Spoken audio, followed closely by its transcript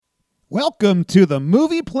Welcome to the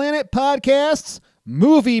Movie Planet Podcast's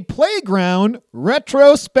Movie Playground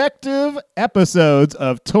retrospective episodes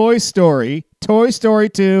of Toy Story, Toy Story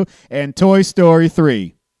 2, and Toy Story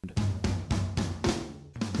 3.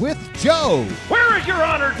 With Joe. Where is your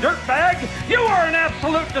honor, dirtbag? You are an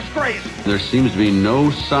absolute disgrace. There seems to be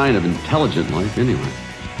no sign of intelligent life anywhere.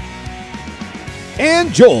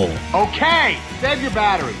 And Joel. Okay, save your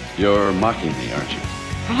batteries. You're mocking me, aren't you?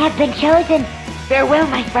 I have been chosen. Farewell,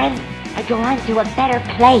 my friend. I go on to a better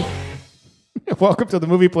place. Welcome to the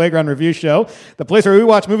Movie Playground Review Show, the place where we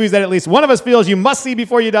watch movies that at least one of us feels you must see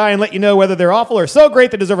before you die and let you know whether they're awful or so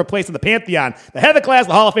great they deserve a place in the Pantheon, the head of the class,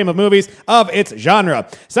 the Hall of Fame of movies of its genre.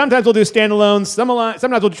 Sometimes we'll do standalones,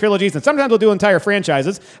 sometimes we'll do trilogies, and sometimes we'll do entire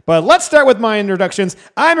franchises. But let's start with my introductions.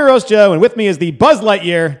 I'm your host, Joe, and with me is the Buzz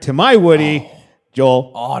Lightyear to my Woody,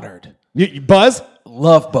 Joel. Honored. Buzz?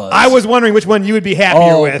 Love Buzz. I was wondering which one you would be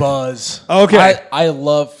happier with. Buzz. Okay.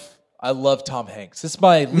 I love Tom Hanks. This is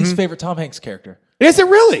my least favorite Tom Hanks character. Is it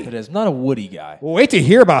really? It is. I'm not a Woody guy. Well, wait to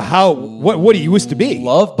hear about what Woody used to be.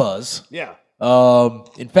 Love Buzz. Yeah.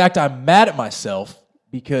 In fact, I'm mad at myself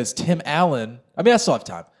because Tim Allen, I still have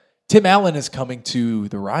time. Tim Allen is coming to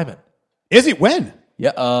the Ryman. Is he? When?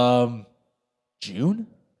 Yeah. June?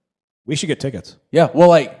 We should get tickets. Yeah. Well,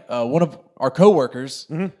 one of our coworkers,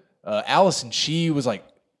 Allison, she was like,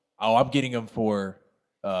 "Oh, I'm getting him for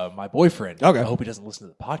my boyfriend." Okay. I hope he doesn't listen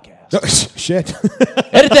to the podcast. Shit.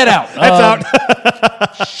 Edit that out. That's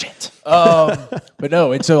out. Shit. But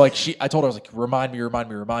no, and so I told her, I was like, remind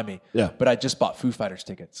me. Yeah. But I just bought Foo Fighters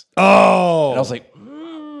tickets. Oh. And I was like,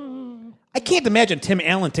 I can't imagine Tim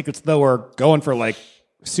Allen tickets, though, are going for,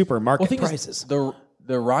 supermarket prices.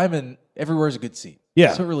 The Ryman, everywhere's a good seat.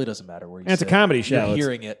 Yeah. So it really doesn't matter where you And it's sit. a comedy show. You're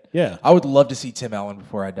hearing it. Yeah. I would love to see Tim Allen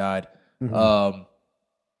before I died. Yeah.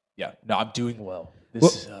 No, I'm doing well.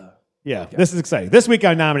 This is exciting. This week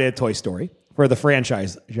I nominated Toy Story for the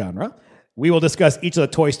franchise genre. We will discuss each of the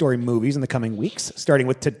Toy Story movies in the coming weeks, starting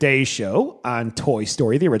with today's show on Toy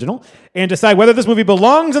Story, the original, and decide whether this movie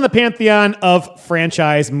belongs in the pantheon of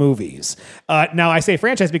franchise movies. Now, I say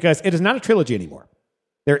franchise because it is not a trilogy anymore.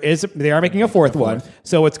 They are making a fourth one,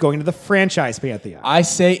 so it's going to the franchise pantheon. I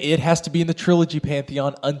say it has to be in the trilogy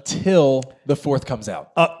pantheon until the fourth comes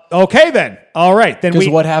out. Okay, then. All right. Then Because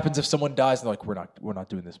what happens if someone dies and they're like, we're not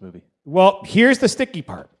doing this movie? Well, here's the sticky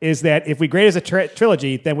part, is that if we grade as a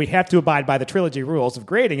trilogy, then we have to abide by the trilogy rules of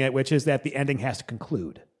grading it, which is that the ending has to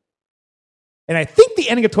conclude. And I think the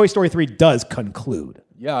ending of Toy Story 3 does conclude.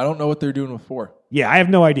 Yeah, I don't know what they're doing with 4. Yeah, I have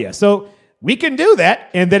no idea. So we can do that,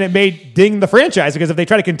 and then it may ding the franchise, because if they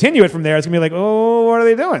try to continue it from there, it's going to be like, oh, what are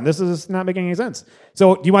they doing? This is not making any sense.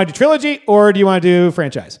 So do you want to do trilogy, or do you want to do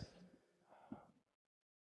franchise?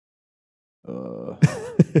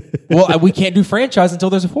 Well, we can't do franchise until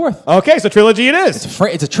there's a fourth. Okay, so trilogy it is.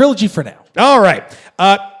 It's a trilogy for now. All right.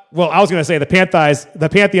 Well, I was going to say the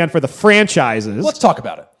pantheon for the franchises. Let's talk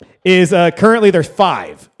about it. Is currently there's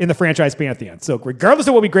 5 in the franchise pantheon. So regardless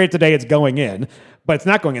of what we grade today, it's going in, but it's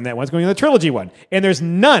not going in that one. It's going in the trilogy one. And there's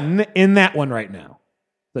none in that one right now.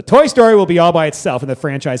 The Toy Story will be all by itself in the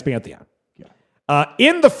franchise pantheon.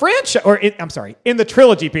 In the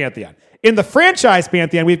trilogy pantheon. In the franchise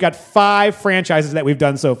pantheon, we've got 5 franchises that we've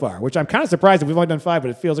done so far, which I'm kind of surprised that we've only done 5,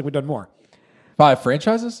 but it feels like we've done more. 5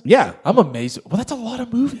 franchises? Yeah. I'm amazed. Well, that's a lot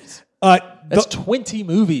of movies. That's 20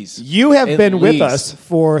 movies. You have been with least. us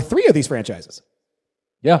for 3 of these franchises.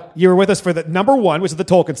 Yeah. You were with us for the number 1, which is the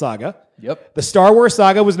Tolkien saga. Yep. The Star Wars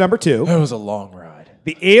saga was number 2. It was a long ride.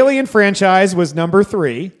 The Alien franchise was number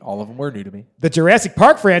 3. All of them were new to me. The Jurassic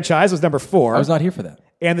Park franchise was number 4. I was not here for that.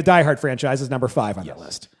 And the Die Hard franchise is number 5 on that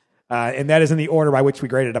list. And that is in the order by which we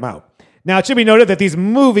graded them out. Now, it should be noted that these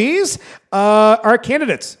movies are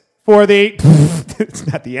candidates for the... It's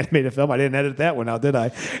not the animated film. I didn't edit that one out, did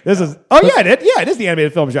I? I did. Yeah, it is the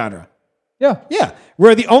animated film genre. Yeah. Yeah.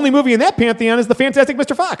 Where the only movie in that pantheon is The Fantastic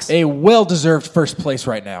Mr. Fox. A well-deserved first place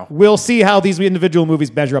right now. We'll see how these individual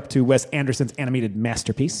movies measure up to Wes Anderson's animated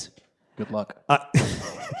masterpiece. Good luck.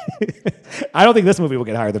 I don't think this movie will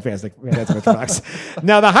get higher than Fantastic Mr. Fox.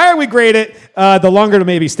 Now, the higher we grade it, the longer it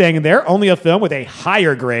may be staying in there. Only a film with a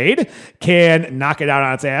higher grade can knock it out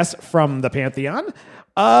on its ass from the pantheon.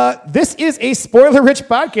 This is a spoiler-rich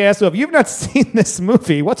podcast, so if you've not seen this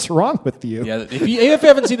movie, what's wrong with you? Yeah, if you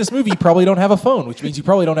haven't seen this movie, you probably don't have a phone, which means you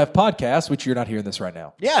probably don't have podcasts, which you're not hearing this right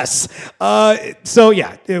now. Yes. Watch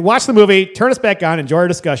the movie, turn us back on, enjoy our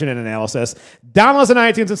discussion and analysis. Download us on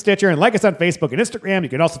iTunes and Stitcher, and like us on Facebook and Instagram. You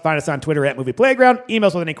can also find us on Twitter at Movie Playground. Email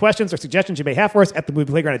us with any questions or suggestions you may have for us at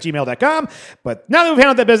themovieplayground@gmail.com. But now that we've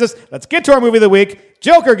handled that business, let's get to our movie of the week.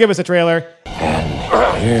 Joker, give us a trailer.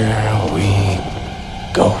 And here we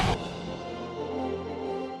go.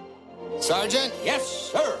 Sergeant?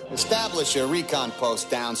 Yes, sir. Establish a recon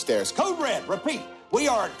post downstairs. Code Red, repeat. We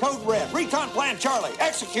are at Code Red. Recon Plan Charlie,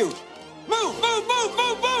 execute. Move, move, move,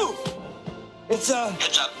 move, move. It's a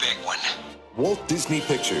big one. Walt Disney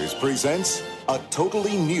Pictures presents a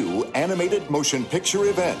totally new animated motion picture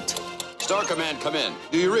event. Star Command, come in.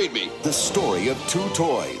 Do you read me? The story of two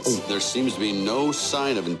toys. There seems to be no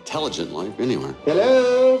sign of intelligent life anywhere.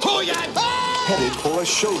 Hello? Headed for a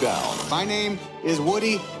showdown. My name is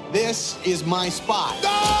Woody. This is my spot.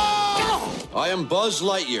 I am Buzz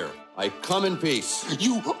Lightyear. I come in peace.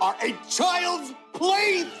 You are a child's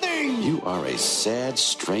plaything. You are a sad,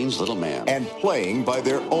 strange little man. And playing by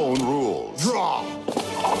their own rules. Draw.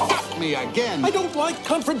 Got me again. I don't like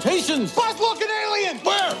confrontations. Buzz-looking alien.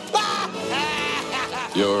 Where?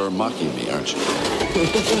 You're mocking me, aren't you?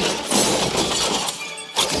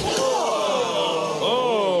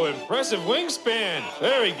 Oh, impressive wingspan.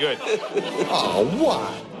 Very good. Oh,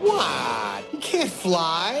 what? What? You can't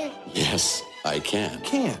fly. Yes, I can.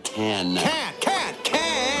 Can't. Can. Can't.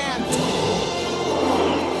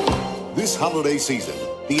 This holiday season,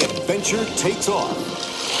 the adventure takes off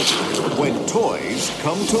when toys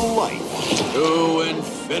come to life. To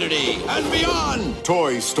infinity and beyond.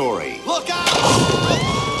 Toy Story. Look out!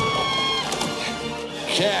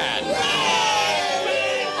 Can.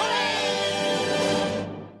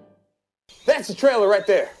 That's the trailer right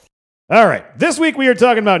there. All right. This week we are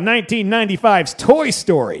talking about 1995's Toy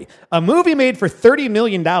Story, a movie made for $30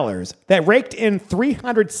 million that raked in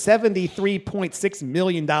 $373.6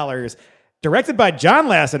 million, directed by John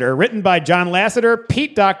Lasseter, written by John Lasseter,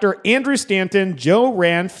 Pete Docter, Andrew Stanton, Joe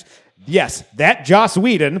Ranft, yes, that Joss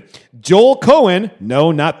Whedon, Joel Cohen,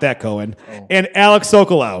 no, not that Cohen, and Alex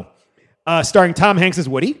Sokolow, starring Tom Hanks as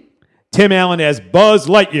Woody, Tim Allen as Buzz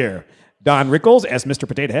Lightyear, Don Rickles as Mr.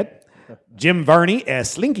 Potato Head, Jim Varney as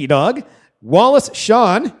Slinky Dog, Wallace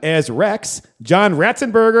Shawn as Rex, John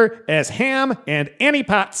Ratzenberger as Ham, and Annie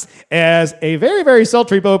Potts as a very, very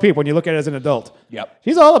sultry Bo Peep when you look at it as an adult. Yep.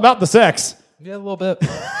 She's all about the sex. Yeah, a little bit.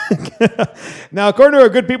 Now, according to our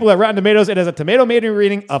good people at Rotten Tomatoes, it has a tomato meter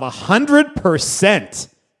rating of 100%.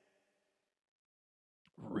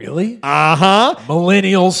 Really? Uh-huh.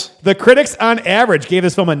 Millennials. The critics, on average, gave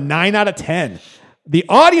this film a 9 out of 10. The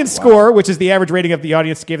audience score, which is the average rating of the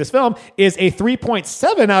audience gave this film, is a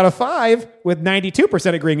 3.7 out of 5, with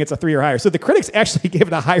 92% agreeing it's a 3 or higher. So the critics actually gave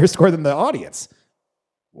it a higher score than the audience.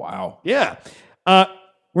 Wow. Yeah. We're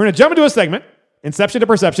going to jump into a segment, Inception to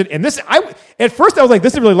Perception. And this, at first I was like,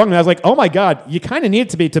 this is really long. And I was like, oh my God, you kind of need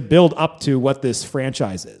it to be to build up to what this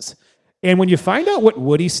franchise is. And when you find out what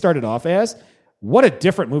Woody started off as, what a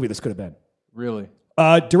different movie this could have been. Really?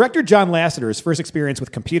 Director John Lasseter's first experience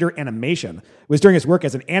with computer animation was during his work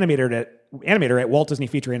as an animator at Walt Disney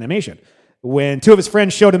Feature Animation, when two of his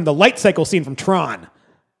friends showed him the light cycle scene from Tron.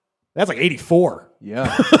 That's like 84.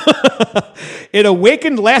 Yeah. It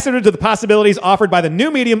awakened Lasseter to the possibilities offered by the new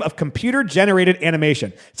medium of computer-generated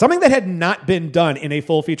animation, something that had not been done in a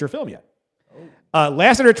full feature film yet.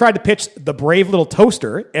 Lasseter tried to pitch The Brave Little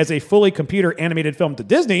Toaster as a fully computer-animated film to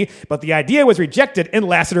Disney, but the idea was rejected and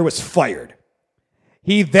Lasseter was fired.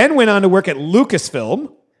 He then went on to work at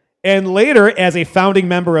Lucasfilm, and later as a founding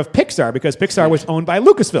member of Pixar, because Pixar was owned by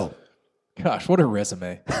Lucasfilm. Gosh, what a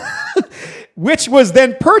resume. Which was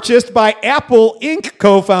then purchased by Apple Inc.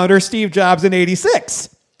 co-founder Steve Jobs in '86.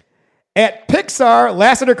 At Pixar,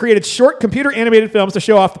 Lasseter created short computer-animated films to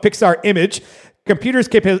show off the Pixar image,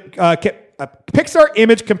 Pixar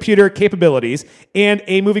image computer capabilities, and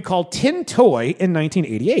a movie called Tin Toy in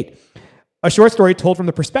 1988. A short story told from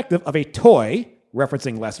the perspective of a toy,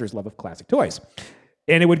 referencing Lasseter's love of classic toys.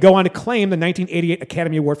 And it would go on to claim the 1988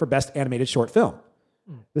 Academy Award for Best Animated Short Film.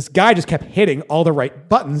 This guy just kept hitting all the right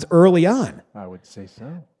buttons early on. I would say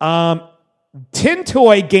so. Tin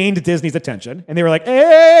Toy gained Disney's attention, and they were like,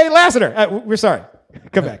 hey, Lasseter, we're sorry.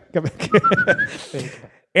 Come back.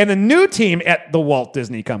 And the new team at the Walt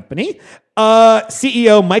Disney Company,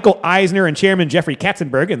 CEO Michael Eisner and Chairman Jeffrey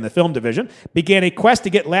Katzenberg in the film division, began a quest to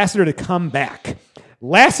get Lasseter to come back.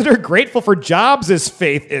 Lasseter, grateful for Jobs'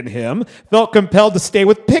 faith in him, felt compelled to stay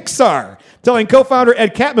with Pixar, telling co-founder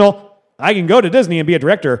Ed Catmull, I can go to Disney and be a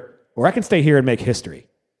director, or I can stay here and make history.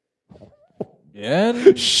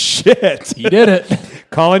 Yeah. Shit. He did it.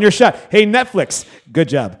 Calling your shot. Hey, Netflix, good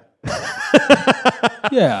job.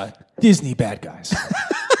 Yeah, Disney bad guys.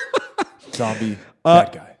 Zombie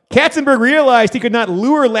bad guy. Katzenberg realized he could not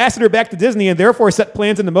lure Lasseter back to Disney and therefore set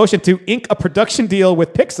plans into motion to ink a production deal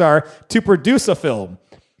with Pixar to produce a film.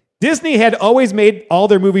 Disney had always made all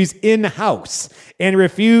their movies in-house and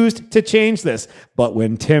refused to change this. But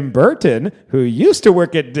when Tim Burton, who used to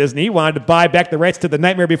work at Disney, wanted to buy back the rights to The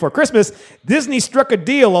Nightmare Before Christmas, Disney struck a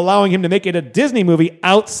deal allowing him to make it a Disney movie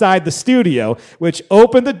outside the studio, which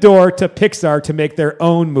opened the door to Pixar to make their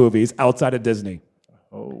own movies outside of Disney.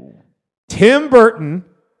 Oh. Tim Burton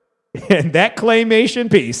and that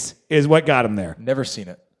claymation piece is what got him there. Never seen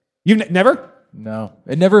it. You've never? No.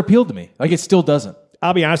 It never appealed to me. Like, it still doesn't.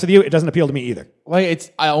 I'll be honest with you, it doesn't appeal to me either.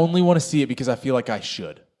 Like, I only want to see it because I feel like I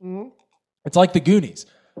should. Mm-hmm. It's like The Goonies.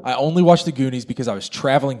 I only watched The Goonies because I was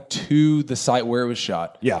traveling to the site where it was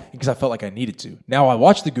shot. Yeah. Because I felt like I needed to. Now I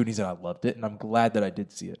watched The Goonies and I loved it, and I'm glad that I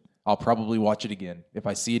did see it. I'll probably watch it again. If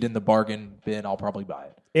I see it in the bargain bin, I'll probably buy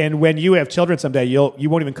it. And when you have children someday, you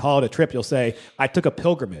won't even call it a trip. You'll say, I took a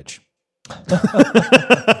pilgrimage.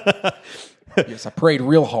 Yes, I prayed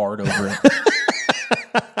real hard over it.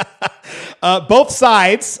 Both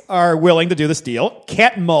sides are willing to do this deal.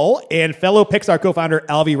 Cat Mull and fellow Pixar co-founder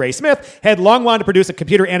Alvy Ray Smith had long wanted to produce a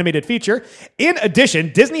computer-animated feature. In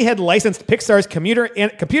addition, Disney had licensed Pixar's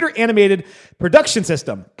computer-animated production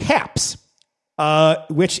system, CAPS,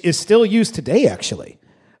 which is still used today, actually,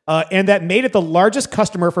 and that made it the largest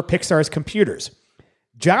customer for Pixar's computers.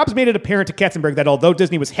 Jobs made it apparent to Katzenberg that although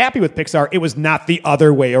Disney was happy with Pixar, it was not the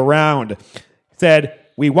other way around. Said,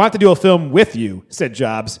 "We want to do a film with you," said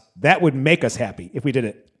Jobs. "That would make us happy if we did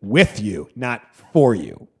it with you, not for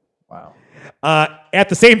you." Wow. At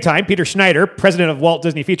the same time, Peter Schneider, president of Walt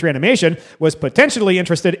Disney Feature Animation, was potentially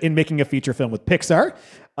interested in making a feature film with Pixar.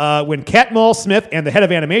 When Catmull Smith and the head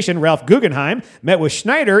of animation, Ralph Guggenheim, met with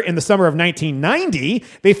Schneider in the summer of 1990,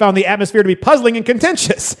 they found the atmosphere to be puzzling and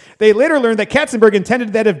contentious. They later learned that Katzenberg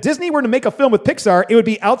intended that if Disney were to make a film with Pixar, it would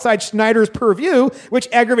be outside Schneider's purview, which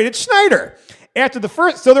aggravated Schneider.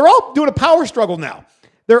 So they're all doing a power struggle now.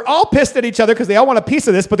 They're all pissed at each other because they all want a piece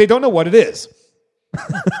of this, but they don't know what it is.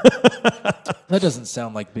 That doesn't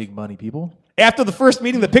sound like big money, people. After the first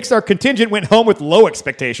meeting, the Pixar contingent went home with low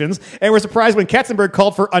expectations and were surprised when Katzenberg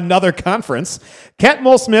called for another conference.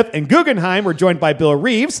 Catmull Smith and Guggenheim were joined by Bill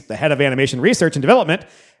Reeves, the head of animation research and development,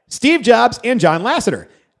 Steve Jobs, and John Lasseter.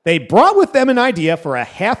 They brought with them an idea for a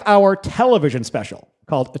half-hour television special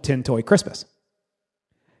called A Tin Toy Christmas.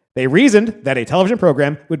 They reasoned that a television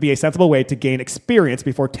program would be a sensible way to gain experience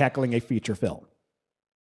before tackling a feature film.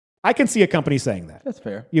 I can see a company saying that. That's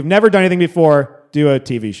fair. You've never done anything before, do a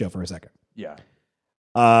TV show for a second. Yeah.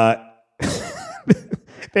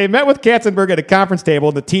 They met with Katzenberg at a conference table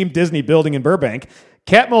in the Team Disney building in Burbank.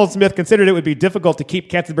 Catmull and Smith considered it would be difficult to keep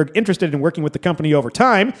Katzenberg interested in working with the company over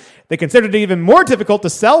time. They considered it even more difficult to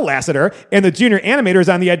sell Lasseter and the junior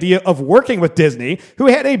animators on the idea of working with Disney, who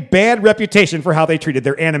had a bad reputation for how they treated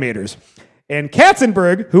their animators. And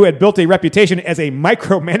Katzenberg, who had built a reputation as a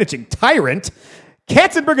micromanaging tyrant,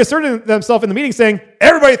 Katzenberg asserted himself in the meeting saying,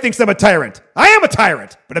 "Everybody thinks I'm a tyrant. I am a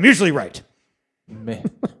tyrant, but I'm usually right." Man,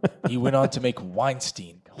 he went on to make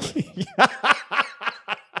Weinstein.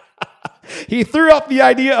 He threw out the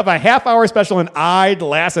idea of a half-hour special and eyed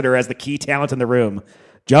Lasseter as the key talent in the room.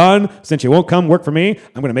 "John, since you won't come work for me,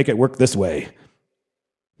 I'm going to make it work this way."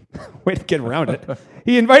 Way to get around it.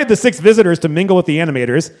 He invited the 6 visitors to mingle with the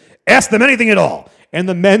animators, asked them anything at all, and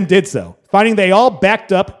the men did so, finding they all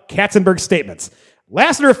backed up Katzenberg's statements.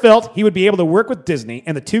 Lasseter felt he would be able to work with Disney,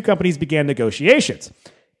 and the two companies began negotiations.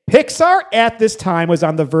 Pixar at this time was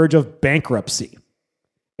on the verge of bankruptcy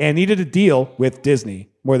and needed a deal with Disney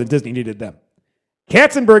more than Disney needed them.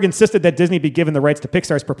 Katzenberg insisted that Disney be given the rights to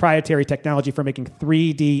Pixar's proprietary technology for making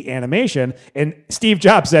 3D animation, and Steve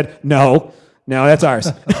Jobs said, no, that's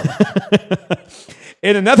ours.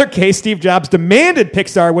 In another case, Steve Jobs demanded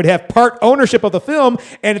Pixar would have part ownership of the film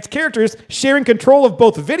and its characters, sharing control of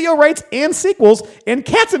both video rights and sequels, and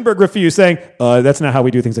Katzenberg refused, saying, "That's not how we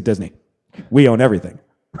do things at Disney. We own everything."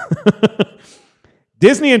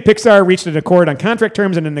 Disney and Pixar reached an accord on contract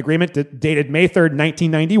terms and an agreement dated May 3rd,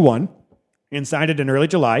 1991, and signed it in early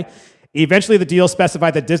July. Eventually, the deal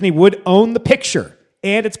specified that Disney would own the picture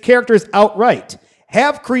and its characters outright,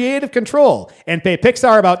 have creative control, and pay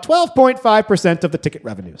Pixar about 12.5% of the ticket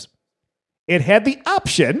revenues. It had the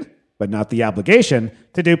option, but not the obligation,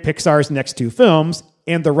 to do Pixar's next 2 films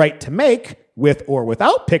and the right to make, with or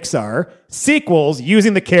without Pixar, sequels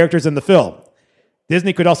using the characters in the film.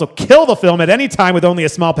 Disney could also kill the film at any time with only a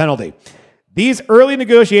small penalty. These early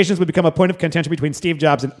negotiations would become a point of contention between Steve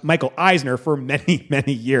Jobs and Michael Eisner for many,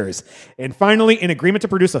 many years. And finally, an agreement to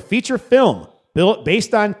produce a feature film built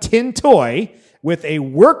based on Tin Toy with a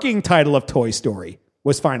working title of Toy Story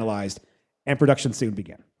was finalized, and production soon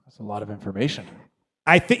began. That's a lot of information.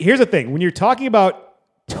 Here's the thing. When you're talking about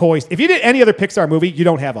toys, if you did any other Pixar movie, you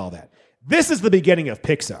don't have all that. This is the beginning of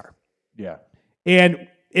Pixar. Yeah. And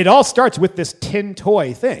it all starts with this tin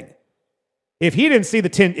toy thing. If he didn't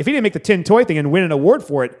make the tin toy thing and win an award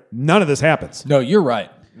for it, none of this happens. No, you're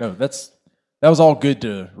right. No, that was all good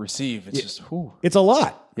to receive. It's just, whew. It's a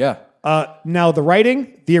lot. Yeah. Now, the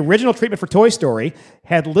writing, the original treatment for Toy Story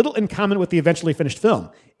had little in common with the eventually finished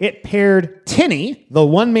film. It paired Tinny, the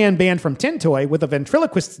one-man band from Tin Toy, with a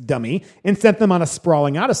ventriloquist dummy and sent them on a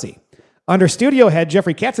sprawling odyssey. Under studio head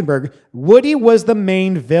Jeffrey Katzenberg, Woody was the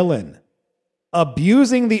main villain,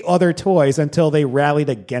 abusing the other toys until they rallied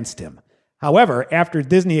against him. However, after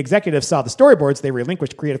Disney executives saw the storyboards, they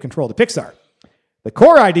relinquished creative control to Pixar. The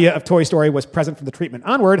core idea of Toy Story was present from the treatment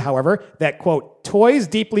onward, however, that, quote, toys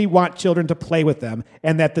deeply want children to play with them,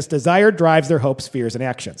 and that this desire drives their hopes, fears, and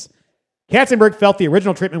actions. Katzenberg felt the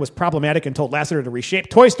original treatment was problematic and told Lasseter to reshape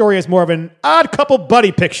Toy Story as more of an odd couple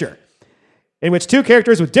buddy picture, in which two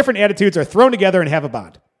characters with different attitudes are thrown together and have a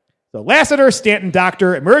bond. So Lasseter, Stanton,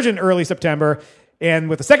 Doctor emerged in early September, and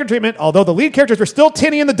with the second treatment, although the lead characters were still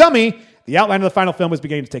Tinny and the dummy, the outline of the final film was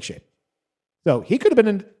beginning to take shape. So he could have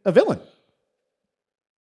been a villain.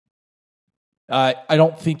 I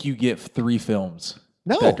don't think you get 3 films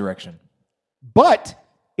that direction. But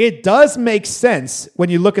it does make sense when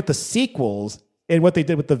you look at the sequels and what they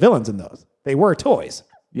did with the villains in those. They were toys.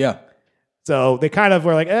 Yeah. So they kind of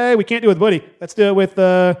were like, hey, we can't do it with Woody. Let's do it with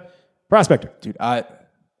Prospector. Dude, I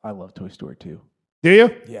love Toy Story 2. Do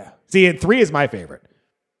you? Yeah. See, and 3 is my favorite.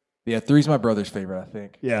 Yeah, 3's my brother's favorite, I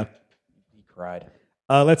think. Yeah. He cried.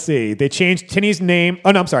 Let's see. They changed Tinny's name.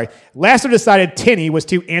 Oh, no, I'm sorry. Lasseter decided Tinny was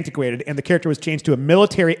too antiquated, and the character was changed to a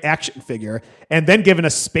military action figure and then given a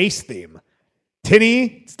space theme.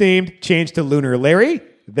 Tinny's name changed to Lunar Larry,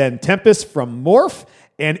 then Tempest from Morph,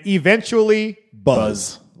 and eventually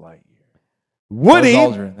Buzz. Lightyear. Woody,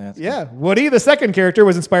 Buzz Aldrin, yeah, Woody, the second character,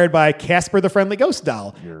 was inspired by Casper the Friendly Ghost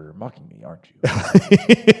doll. You're mocking me, aren't you?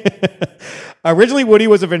 Originally, Woody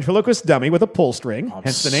was a ventriloquist dummy with a pull string,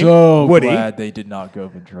 hence the name Woody. Glad they did not go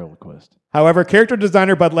ventriloquist. However, character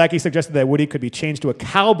designer Bud Lackey suggested that Woody could be changed to a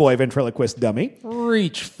cowboy ventriloquist dummy.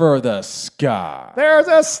 Reach for the sky. There's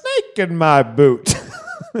a snake in my boot.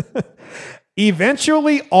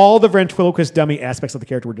 Eventually, all the ventriloquist dummy aspects of the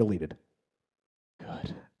character were deleted.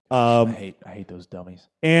 Good. I hate those dummies.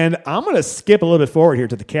 And I'm going to skip a little bit forward here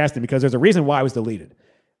to the casting because there's a reason why it was deleted.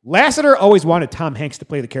 Lasseter always wanted Tom Hanks to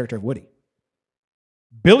play the character of Woody.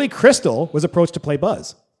 Billy Crystal was approached to play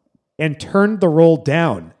Buzz and turned the role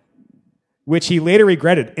down, which he later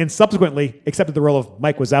regretted and subsequently accepted the role of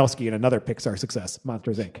Mike Wazowski in another Pixar success,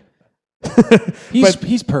 Monsters, Inc.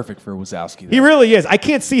 He's perfect for Wazowski, though. He really is. I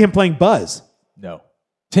can't see him playing Buzz. No.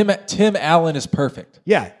 Tim Allen is perfect.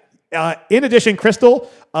 Yeah. In addition,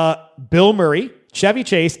 Crystal, Bill Murray, Chevy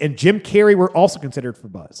Chase, and Jim Carrey were also considered for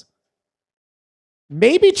Buzz.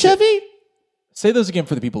 Maybe Chevy? Say those again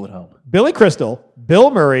for the people at home. Billy Crystal, Bill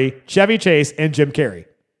Murray, Chevy Chase, and Jim Carrey.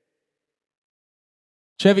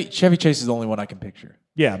 Chevy Chase is the only one I can picture.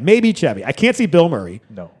 Yeah, maybe Chevy. I can't see Bill Murray.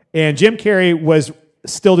 No. And Jim Carrey was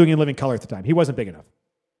still doing In Living Color at the time. He wasn't big enough.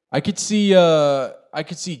 I could see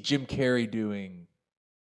Jim Carrey doing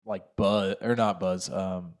like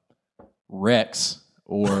Rex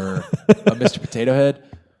or Mr. Potato Head.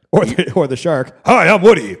 Or the shark. Hi, I'm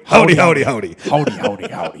Woody. Howdy, howdy, howdy. Howdy, howdy,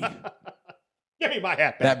 howdy. Give me my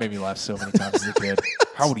hat back. That made me laugh so many times as a kid.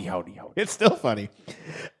 Howdy, howdy, howdy. It's still funny.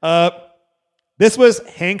 This was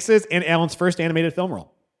Hanks's and Allen's first animated film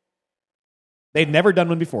role. They'd never done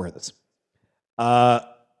one before this.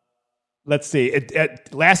 Let's see.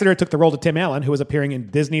 Lasseter took the role to Tim Allen, who was appearing in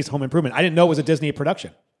Disney's Home Improvement. I didn't know it was a Disney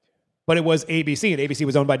production, but it was ABC, and ABC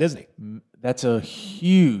was owned by Disney. That's a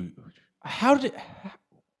huge... How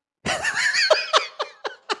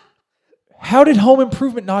did Home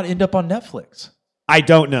Improvement not end up on Netflix? I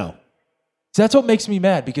don't know. So that's what makes me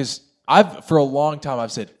mad because for a long time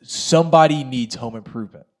I've said somebody needs Home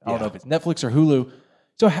Improvement. I don't know if it's Netflix or Hulu.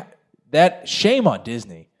 So that shame on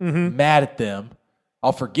Disney. Mm-hmm. Mad at them.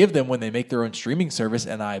 I'll forgive them when they make their own streaming service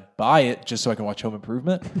and I buy it just so I can watch Home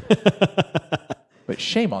Improvement. But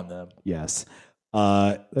shame on them. Yes.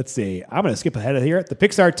 Let's see. I'm going to skip ahead of here. The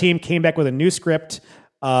Pixar team came back with a new script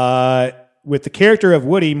with the character of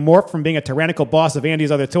Woody morphed from being a tyrannical boss of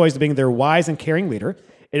Andy's other toys to being their wise and caring leader.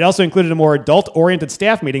 It also included a more adult-oriented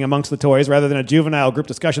staff meeting amongst the toys rather than a juvenile group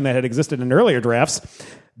discussion that had existed in earlier drafts.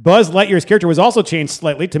 Buzz Lightyear's character was also changed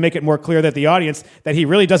slightly to make it more clear that the audience that he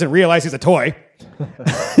really doesn't realize he's a toy.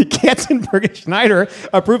 Katzenberg and Schneider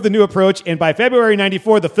approved the new approach, and by February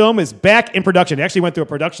 94, the film is back in production. It actually went through a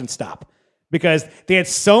production stop because they had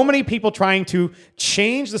so many people trying to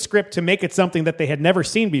change the script to make it something that they had never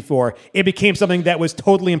seen before. It became something that was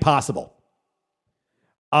totally impossible.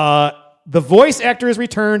 The voice actors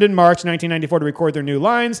returned in March 1994 to record their new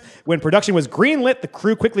lines. When production was greenlit, the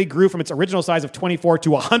crew quickly grew from its original size of 24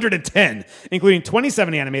 to 110, including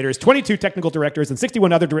 27 animators, 22 technical directors, and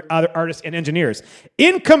 61 other artists and engineers.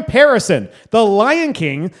 In comparison, The Lion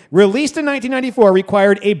King, released in 1994,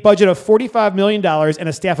 required a budget of $45 million and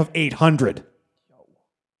a staff of 800.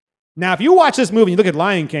 Now, if you watch this movie and you look at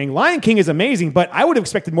Lion King is amazing, but I would have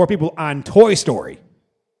expected more people on Toy Story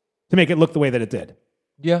to make it look the way that it did.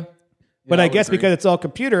 Yeah. But I guess because it's all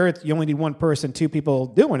computer, you only need one person, two people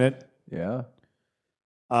doing it. Yeah.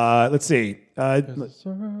 Let's see.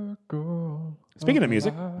 Speaking of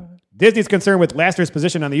music, Disney's concerned with Lasseter's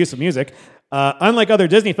position on the use of music. Unlike other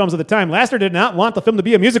Disney films at the time, Lasseter did not want the film to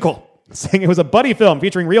be a musical, saying it was a buddy film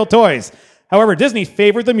featuring real toys. However, Disney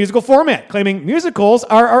favored the musical format, claiming musicals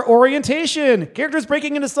are our orientation. Characters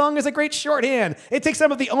breaking into song is a great shorthand. It takes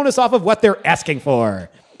some of the onus off of what they're asking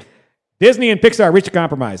for. Disney and Pixar reached a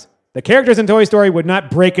compromise. The characters in Toy Story would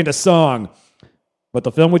not break into song, but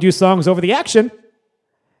the film would use songs over the action.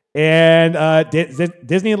 And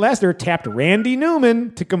Disney and Lasseter tapped Randy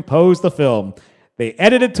Newman to compose the film. The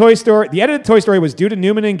edited Toy Story was due to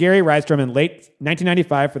Newman and Gary Rydstrom in late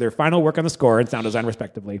 1995 for their final work on the score and sound design,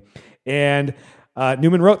 respectively. And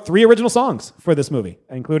Newman wrote 3 original songs for this movie,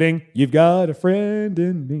 including "You've Got a Friend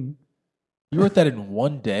in Me." You wrote that in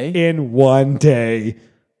one day? In one day.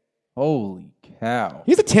 Holy cow.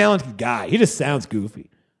 He's a talented guy. He just sounds goofy.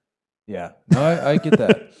 Yeah. No, I get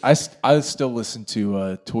that. I still listen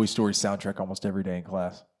to Toy Story soundtrack almost every day in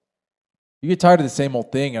class. You get tired of the same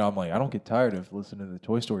old thing, and I'm like, I don't get tired of listening to the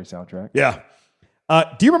Toy Story soundtrack. Yeah.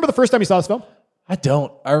 Do you remember the first time you saw this film? I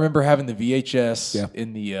don't. I remember having the VHS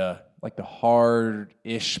in the like the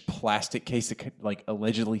hard-ish plastic case that like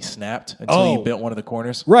allegedly snapped until you bent one of the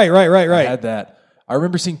corners. Right. I had that. I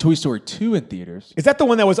remember seeing Toy Story 2 in theaters. Is that the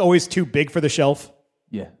one that was always too big for the shelf?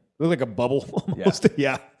 Yeah. It looked like a bubble almost.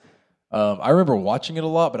 Yeah. I remember watching it a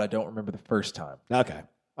lot, but I don't remember the first time. Okay.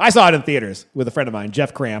 I saw it in theaters with a friend of mine,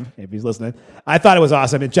 Jeff Cram, if he's listening. I thought it was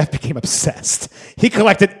awesome, and Jeff became obsessed. He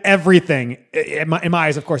collected everything, in my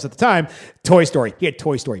eyes, of course, at the time, Toy Story. He had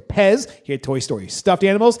Toy Story Pez. He had Toy Story stuffed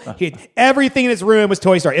animals. He had everything in his room was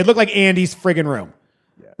Toy Story. It looked like Andy's friggin' room.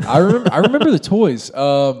 Yeah. I remember the toys.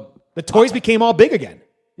 The toys became all big again.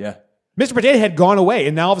 Yeah. Mr. Potato Head had gone away,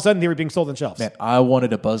 and now all of a sudden they were being sold on shelves. Man, I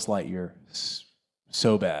wanted a Buzz Lightyear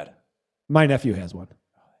so bad. My nephew has one.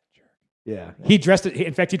 Yeah. He dressed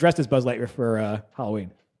as Buzz Lightyear for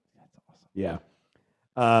Halloween. That's awesome. Yeah.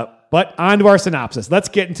 But on to our synopsis. Let's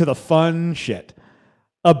get into the fun shit.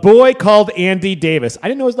 A boy called Andy Davis. I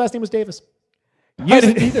didn't know his last name was Davis.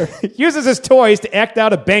 Uses his toys to act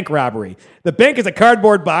out a bank robbery. The bank is a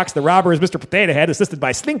cardboard box. The robber is Mr. Potato Head, assisted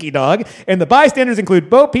by Slinky Dog, and the bystanders include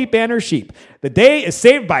Bo Peep and her sheep. The day is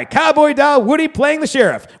saved by cowboy doll Woody playing the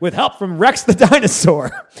sheriff, with help from Rex the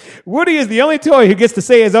dinosaur. Woody is the only toy who gets to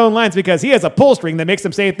say his own lines because he has a pull string that makes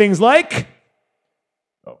him say things like,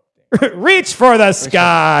 "Reach for the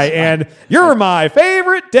sky," and "You're my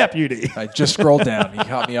favorite deputy." I just scrolled down. He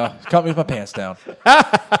caught me with my pants down.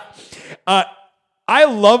 I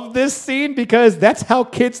love this scene because that's how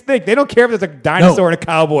kids think. They don't care if there's a dinosaur and a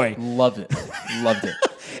cowboy. Loved it.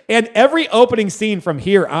 And every opening scene from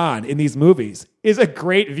here on in these movies is a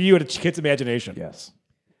great view of a kid's imagination. Yes.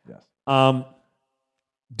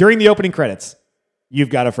 During the opening credits, "You've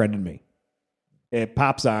Got a Friend in Me." It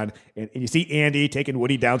pops on, and you see Andy taking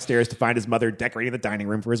Woody downstairs to find his mother decorating the dining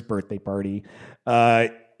room for his birthday party.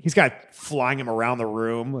 He's got flying him around the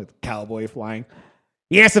room with cowboy flying.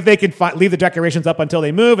 He asks if they can leave the decorations up until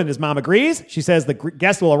they move, and his mom agrees. She says the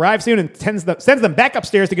guest will arrive soon and sends them back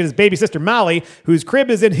upstairs to get his baby sister Molly, whose crib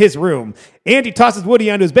is in his room. Andy tosses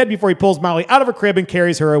Woody onto his bed before he pulls Molly out of her crib and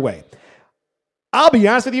carries her away. I'll be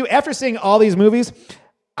honest with you, after seeing all these movies,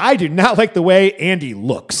 I do not like the way Andy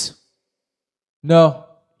looks. No.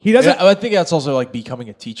 He doesn't. I think that's also like becoming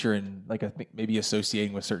a teacher and like I think maybe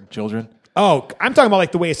associating with certain children. Oh, I'm talking about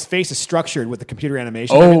like the way his face is structured with the computer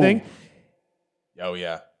animation and everything. Oh,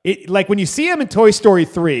 yeah. It, like when you see him in Toy Story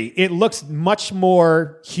 3, it looks much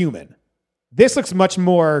more human. This looks much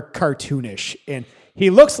more cartoonish. And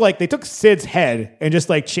he looks like they took Sid's head and just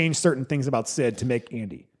like changed certain things about Sid to make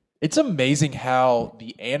Andy. It's amazing how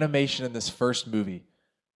the animation in this first movie,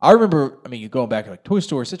 I remember, going back like Toy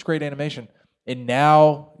Story, such great animation. And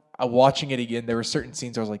now watching it again, there were certain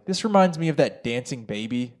scenes I was like, this reminds me of that dancing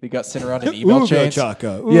baby that got sent around in email chains.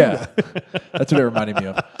 Chaka, yeah. That's what it reminded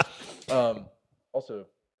me of. Also,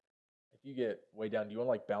 if you get way down, do you want to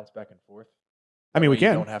like bounce back and forth? We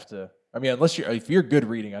can. You don't have to. Unless if you're good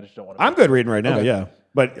reading, I just don't want to. I'm good reading right now. Okay. Yeah,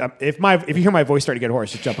 but if you hear my voice start to get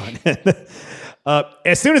hoarse, just jump on.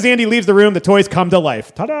 As soon as Andy leaves the room, the toys come to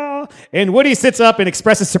life. Ta-da! And Woody sits up and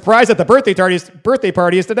expresses surprise that the birthday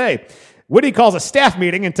party is today. Woody calls a staff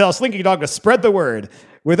meeting and tells Slinky Dog to spread the word.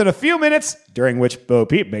 Within a few minutes, during which Bo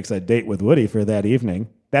Peep makes a date with Woody for that evening.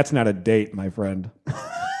 That's not a date, my friend.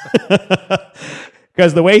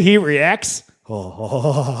 Because the way he reacts...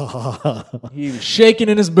 He was shaking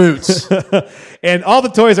in his boots. And all the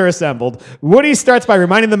toys are assembled. Woody starts by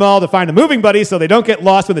reminding them all to find a moving buddy so they don't get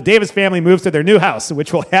lost when the Davis family moves to their new house,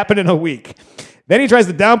 which will happen in a week. Then he tries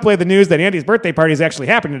to downplay the news that Andy's birthday party is actually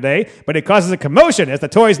happening today, but it causes a commotion as the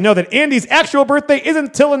toys know that Andy's actual birthday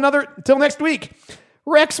isn't till next week.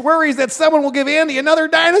 Rex worries that someone will give Andy another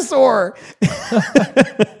dinosaur.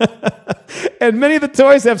 And many of the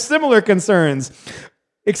toys have similar concerns.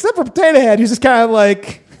 Except for Potato Head, who's just kind of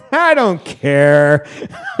like, I don't care.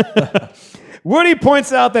 Woody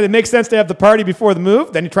points out that it makes sense to have the party before the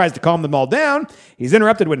move. Then he tries to calm them all down. He's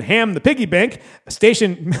interrupted when Ham, the piggy bank,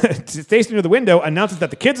 stationed near the window, announces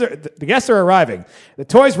that the guests are arriving. The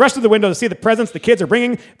toys rush to the window to see the presents the kids are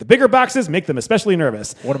bringing. The bigger boxes make them especially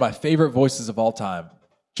nervous. One of my favorite voices of all time,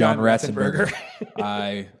 John Ratzenberger.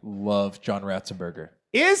 I love John Ratzenberger.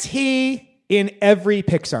 Is he in every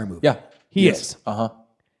Pixar movie? Yeah. He is. Uh-huh.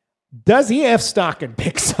 Does he have stock in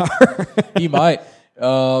Pixar? He might.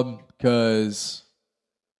 Because,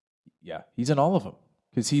 he's in all of them.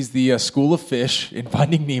 Because he's the School of Fish in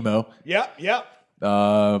Finding Nemo. Yep.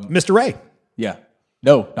 Mr. Ray. Yeah.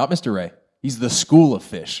 No, not Mr. Ray. He's the School of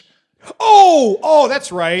Fish. Oh,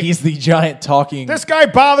 that's right. He's the giant talking... This guy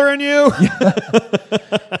bothering you?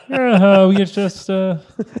 We just... I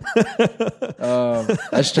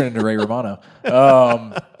just turned into Ray Romano.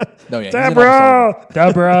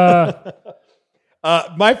 Deborah!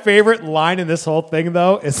 My favorite line in this whole thing,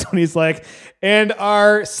 though, is when he's like, and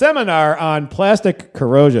our seminar on plastic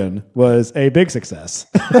corrosion was a big success.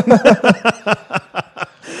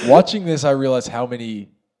 Watching this, I realized how many...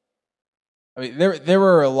 I mean, there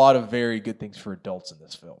were a lot of very good things for adults in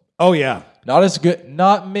this film. Oh, yeah. Not as good,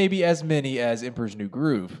 not maybe as many as Emperor's New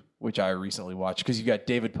Groove, which I recently watched, because you got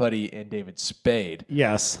David Puddy and David Spade.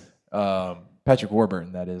 Yes. Patrick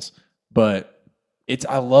Warburton, that is. But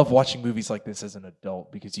I love watching movies like this as an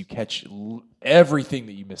adult because you catch everything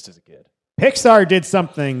that you missed as a kid. Pixar did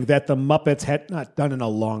something that the Muppets had not done in a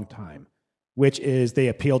long time, which is they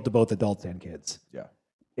appealed to both adults and kids. Yeah.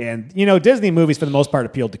 And, Disney movies, for the most part,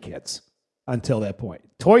 appealed to kids. Until that point.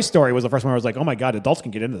 Toy Story was the first one where I was like, oh my God, adults can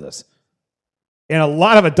get into this. And a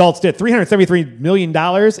lot of adults did. $373 million in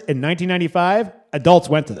 1995, adults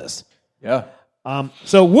went to this. Yeah.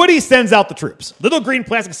 So Woody sends out the troops, little green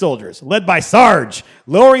plastic soldiers, led by Sarge,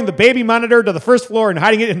 lowering the baby monitor to the first floor and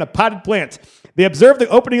hiding it in a potted plant. They observe the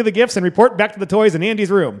opening of the gifts and report back to the toys in Andy's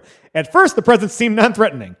room. At first, the presents seemed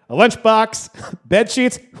non-threatening. A lunchbox, bed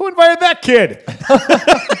sheets. Who invited that kid?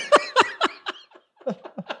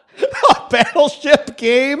 A battleship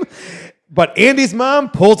game. But Andy's mom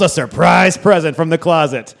pulls a surprise present from the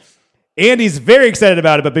closet. Andy's very excited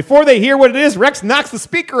about it, but before they hear what it is, Rex knocks the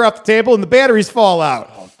speaker off the table and the batteries fall out.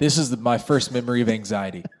 Oh, this is my first memory of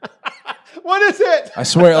anxiety. What is it? I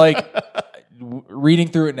swear, reading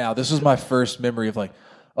through it now, this was my first memory of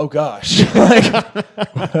oh gosh.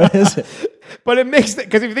 What is it? But it makes it,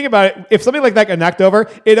 because if you think about it, if something like that got knocked over,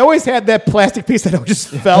 it always had that plastic piece that just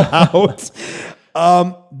fell out.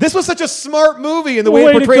 This was such a smart movie in the way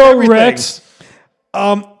it portrayed everything. Rex.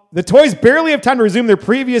 The toys barely have time to resume their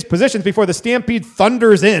previous positions before the stampede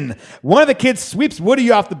thunders in. One of the kids sweeps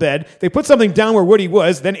Woody off the bed. They put something down where Woody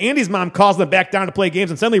was. Then Andy's mom calls them back down to play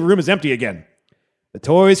games, and suddenly the room is empty again. The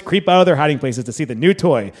toys creep out of their hiding places to see the new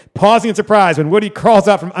toy, pausing in surprise when Woody crawls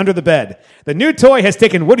out from under the bed. The new toy has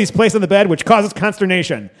taken Woody's place on the bed, which causes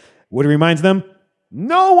consternation. Woody reminds them,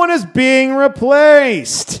 no one is being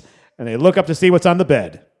replaced. And they look up to see what's on the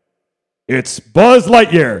bed. It's Buzz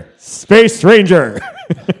Lightyear, Space Ranger,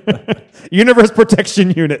 Universe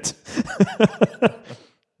Protection Unit.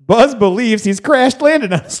 Buzz believes he's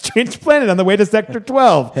crash-landed on a strange planet on the way to Sector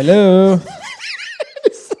 12. Hello.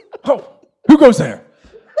 Who goes there?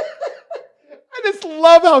 I just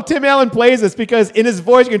love how Tim Allen plays this because in his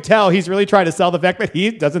voice you can tell he's really trying to sell the fact that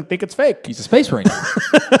he doesn't think it's fake. He's a space ranger.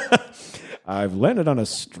 I've landed on a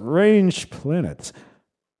strange planet.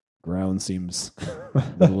 Ground seems a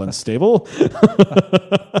little unstable.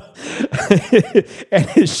 And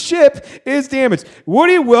his ship is damaged.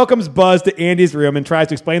 Woody welcomes Buzz to Andy's room and tries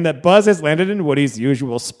to explain that Buzz has landed in Woody's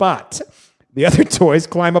usual spot. The other toys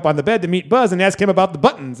climb up on the bed to meet Buzz and ask him about the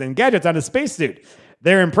buttons and gadgets on his spacesuit.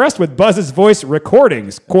 They're impressed with Buzz's voice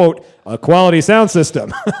recordings. Quote, a quality sound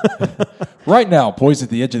system. Right now, poised at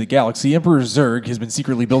the edge of the galaxy, Emperor Zurg has been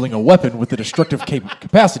secretly building a weapon with the destructive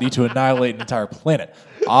capacity to annihilate an entire planet.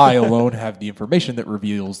 I alone have the information that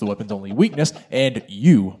reveals the weapon's only weakness, and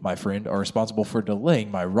you, my friend, are responsible for delaying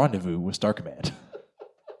my rendezvous with Star Command.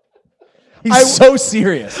 He's so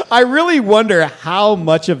serious. I really wonder how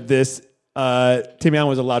much of this Tim Allen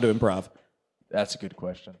was allowed to improv. That's a good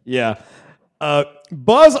question. Yeah.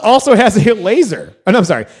 Buzz also has a laser. Oh, no, I'm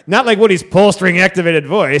sorry. Not like Woody's pull-string activated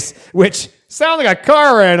voice, which sounded like a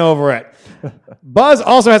car ran over it. Buzz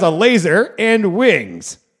also has a laser and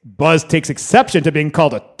wings. Buzz takes exception to being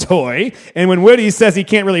called a toy, and when Woody says he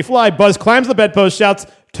can't really fly, Buzz climbs the bedpost, shouts,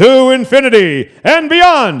 to infinity and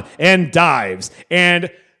beyond, and dives.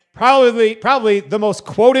 And probably the most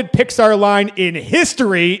quoted Pixar line in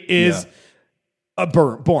history is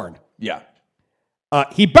Born. Yeah.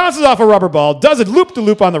 He bounces off a rubber ball, does a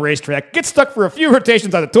loop-de-loop on the racetrack, gets stuck for a few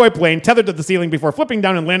rotations on a toy plane tethered to the ceiling before flipping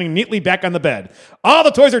down and landing neatly back on the bed. All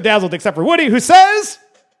the toys are dazzled except for Woody, who says...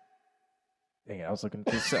 Dang it, I was looking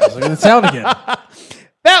at the sound again.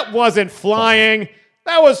 That wasn't flying.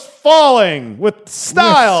 That was falling with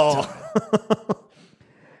style.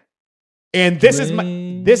 And this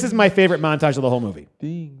is my favorite montage of the whole movie.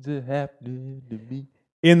 Things are happening to me.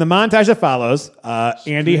 In the montage that follows,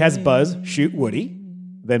 Andy has Buzz shoot Woody,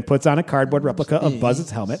 then puts on a cardboard replica of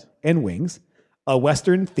Buzz's helmet and wings. A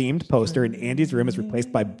Western-themed poster in Andy's room is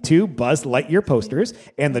replaced by 2 Buzz Lightyear posters,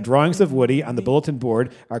 and the drawings of Woody on the bulletin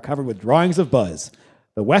board are covered with drawings of Buzz.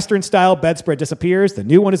 The Western-style bedspread disappears. The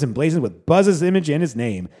new one is emblazoned with Buzz's image and his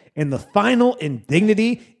name. In the final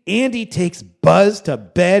indignity, Andy takes Buzz to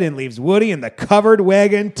bed and leaves Woody in the covered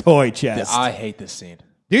wagon toy chest. I hate this scene.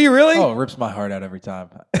 Do you really? Oh, it rips my heart out every time.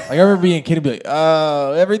 Like, I remember being a kid and be like,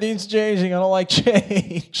 oh, everything's changing. I don't like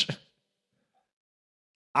change.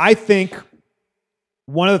 I think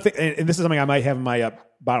one of the things, and this is something I might have in my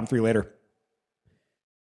bottom 3 later,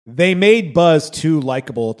 they made Buzz too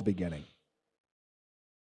likable at the beginning.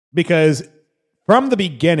 Because from the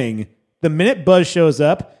beginning, the minute Buzz shows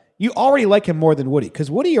up, you already like him more than Woody. Because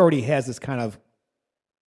Woody already has this kind of,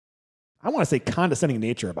 I want to say, condescending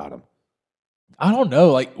nature about him. I don't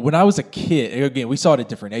know. Like, when I was a kid, again, we saw it at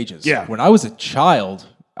different ages. Yeah. When I was a child,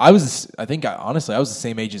 honestly, I was the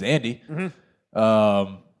same age as Andy.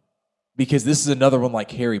 Mm-hmm. Because this is another one like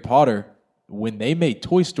Harry Potter. When they made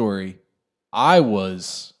Toy Story, I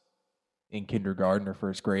was in kindergarten or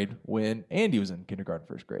first grade when Andy was in kindergarten,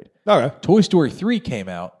 first grade. Okay. Toy Story 3 came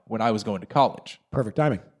out when I was going to college. Perfect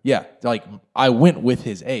timing. Yeah. Like, I went with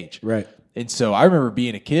his age. Right. And so I remember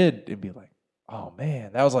being a kid and being like, oh,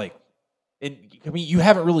 man, that was like, you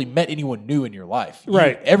haven't really met anyone new in your life.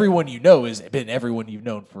 Right. Everyone you know has been everyone you've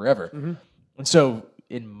known forever. Mm-hmm. And so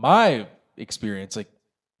in my experience, like,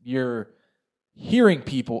 you're hearing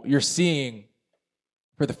people, you're seeing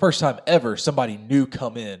for the first time ever somebody new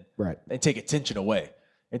come in and take attention away.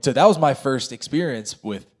 And so that was my first experience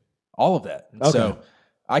with all of that. And so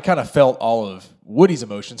I kind of felt all of Woody's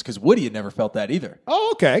emotions because Woody had never felt that either.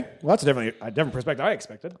 Oh, okay. Well, that's a different perspective I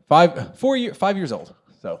expected. 5 years old.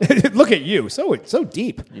 So look at you, so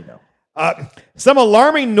deep. You know. Some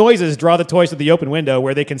alarming noises draw the toys to the open window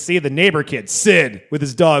where they can see the neighbor kid, Sid, with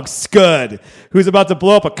his dog, Scud, who's about to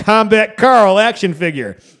blow up a Combat Carl action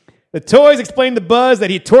figure. The toys explain to Buzz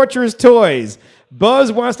that he tortures toys.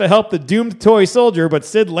 Buzz wants to help the doomed toy soldier, but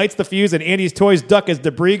Sid lights the fuse and Andy's toys duck as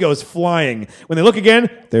debris goes flying. When they look again,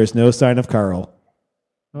 there's no sign of Carl.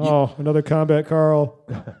 Oh, another Combat Carl.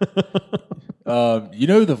 You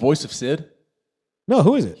know the voice of Sid? No,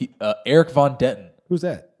 who is it? Eric Von Detten. Who's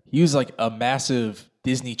that? He was like a massive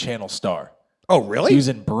Disney Channel star. Oh, really? So he was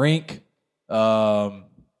in Brink. I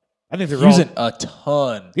think he was in a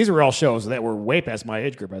ton. These were all shows that were way past my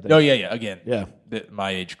age group, I think. Oh, yeah. Again,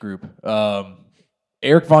 my age group.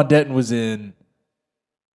 Eric Von Detten was in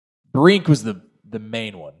Brink was the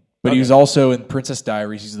main one, but he was also in Princess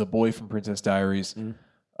Diaries. He's the boy from Princess Diaries. Mm.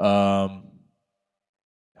 Oh,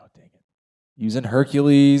 dang it! He was in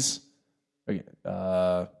Hercules.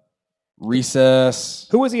 Recess.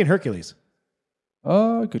 Who was he in Hercules?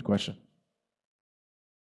 Good question.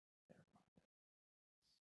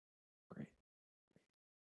 Great.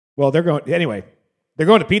 Well, they're going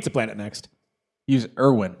to Pizza Planet next. He was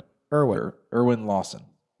Erwin Lawson.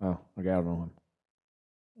 Oh, okay, I don't know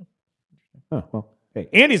him. Oh, well. Hey,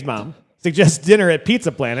 Andy's mom suggests dinner at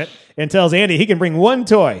Pizza Planet and tells Andy he can bring one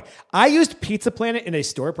toy. I used Pizza Planet in a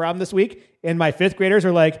store problem this week, and my 5th graders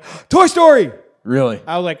are like, Toy Story! Really?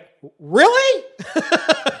 I was like, really?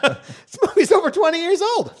 This movie's over 20 years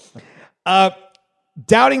old.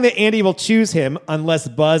 Doubting that Andy will choose him unless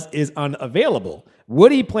Buzz is unavailable,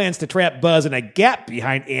 Woody plans to trap Buzz in a gap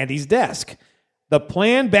behind Andy's desk. The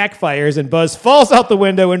plan backfires and Buzz falls out the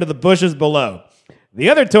window into the bushes below. The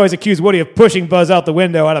other toys accuse Woody of pushing Buzz out the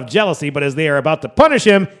window out of jealousy, but as they are about to punish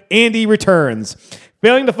him, Andy returns.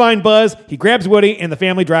 Failing to find Buzz, he grabs Woody and the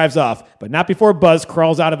family drives off, but not before Buzz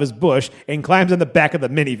crawls out of his bush and climbs in the back of the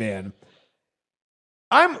minivan.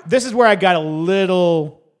 This is where I got a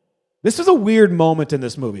little... This was a weird moment in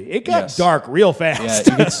this movie. It got dark real fast.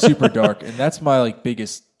 Yeah, it gets super dark. And that's my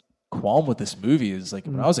biggest qualm with this movie is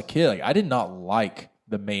when I was a kid, I did not like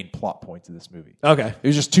the main plot points of this movie. Okay. It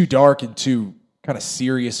was just too dark and too kind of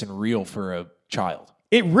serious and real for a child.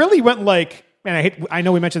 It really went I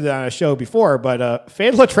know we mentioned it on a show before, but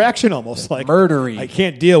Fatal Attraction almost murdery. I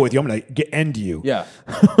can't deal with you. I'm going to end you. Yeah.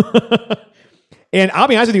 And I'll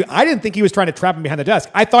be honest with you, I didn't think he was trying to trap him behind the desk.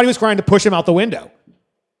 I thought he was trying to push him out the window.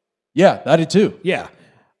 Yeah, I did too. Yeah.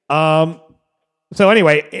 So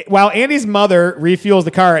anyway, while Andy's mother refuels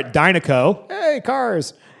the car at Dynaco,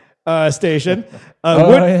 cars, station,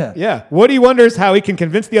 Woody wonders how he can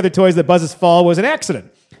convince the other toys that Buzz's fall was an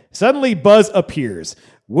accident. Suddenly, Buzz appears.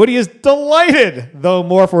 Woody is delighted, though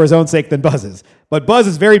more for his own sake than Buzz's. But Buzz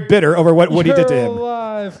is very bitter over what Woody did to him.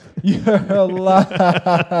 You're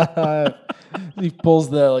alive. He pulls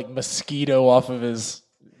the mosquito off of his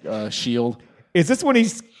shield. Is this when he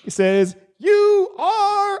says, "You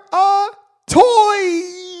are a toy"?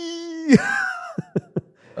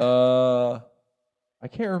 I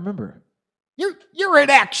can't remember. You're an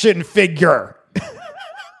action figure.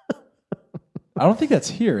 I don't think that's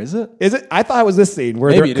here, is it? Is it? I thought it was this scene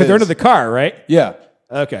where Maybe they're under the car, right? Yeah.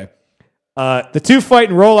 Okay. The two fight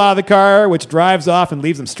and roll out of the car, which drives off and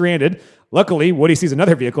leaves them stranded. Luckily, Woody sees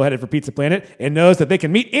another vehicle headed for Pizza Planet and knows that they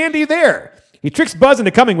can meet Andy there. He tricks Buzz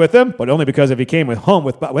into coming with him, but only because if he came home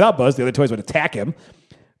without Buzz, the other toys would attack him.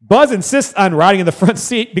 Buzz insists on riding in the front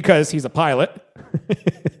seat because he's a pilot.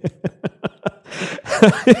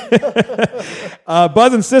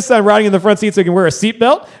 Buzz insists on riding in the front seat so he can wear a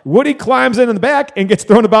seatbelt. Woody climbs in the back and gets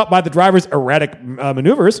thrown about by the driver's erratic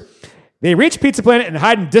maneuvers. They reach Pizza Planet and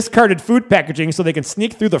hide in discarded food packaging so they can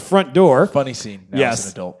sneak through the front door. Funny scene. Now yes. As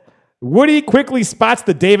an adult. Woody quickly spots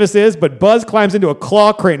the Davises, but Buzz climbs into a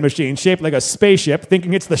claw crane machine shaped like a spaceship,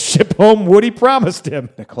 thinking it's the ship home Woody promised him.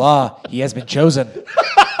 The claw. He has been chosen.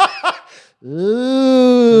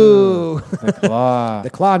 Ooh. The claw. The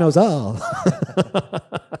claw knows all.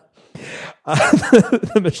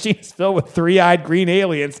 The machine is filled with three-eyed green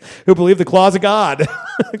aliens who believe the claw's a god.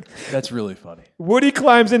 That's really funny. Woody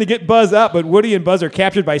climbs in to get Buzz out, but Woody and Buzz are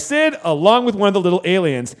captured by Sid along with one of the little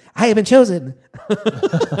aliens. I have been chosen.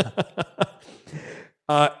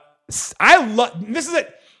 This is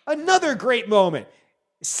another great moment.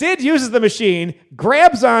 Sid uses the machine,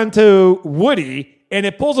 grabs onto Woody, and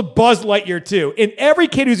it pulls a Buzz Lightyear too. And every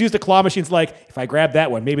kid who's used a claw machine's like, if I grab that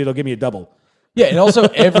one, maybe it'll give me a double. Yeah, and also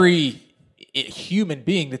every human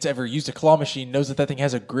being that's ever used a claw machine knows that thing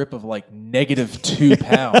has a grip of -2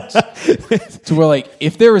 pounds. To where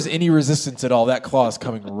if there was any resistance at all, that claw is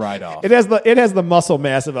coming right off. It has the muscle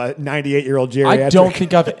mass of a 98-year-old geriatric. I don't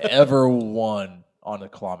think I've ever won on a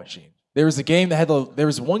claw machine. There was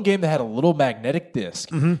one game that had a little magnetic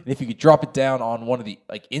disc, and if you could drop it down on one of the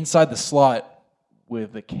inside the slot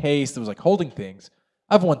with the case that was holding things,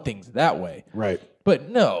 I've won things that way. Right. But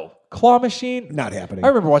no. Claw machine? Not happening. I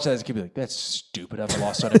remember watching that as a kid, be like, that's stupid. I've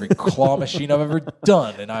lost on every claw machine I've ever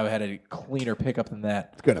done, and I had a cleaner pickup than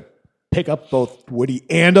that. It's going to pick up both Woody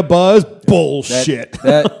and a Buzz? Bullshit.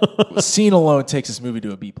 That scene alone takes this movie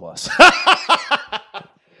to a B+.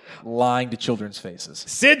 Lying to children's faces.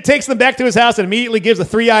 Sid takes them back to his house and immediately gives a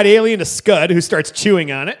three-eyed alien to Scud, who starts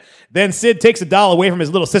chewing on it. Then Sid takes a doll away from his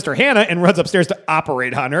little sister Hannah and runs upstairs to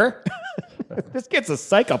operate on her. This kid's a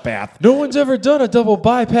psychopath. No one's ever done a double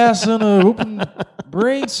bypass on a open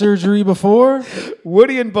brain surgery before.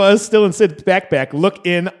 Woody and Buzz, still in Sid's backpack, look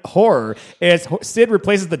in horror as Sid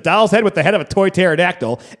replaces the doll's head with the head of a toy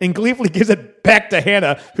pterodactyl and gleefully gives it back to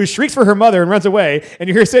Hannah, who shrieks for her mother and runs away. And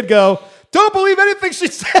you hear Sid go, "Don't believe anything she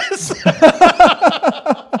says."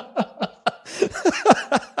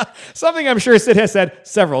 Something I'm sure Sid has said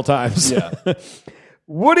several times. Yeah.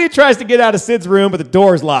 Woody tries to get out of Sid's room, but the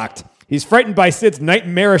door is locked. He's frightened by Sid's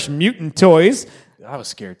nightmarish mutant toys. I was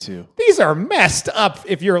scared too. These are messed up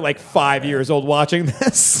if you're 5 years old watching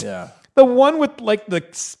this. Yeah. The one with the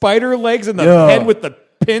spider legs and the head with the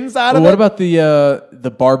pins out of it. What about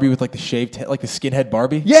the Barbie with the shaved head, the skinhead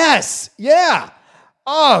Barbie? Yes. Yeah.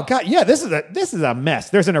 Oh God, yeah, this is a mess.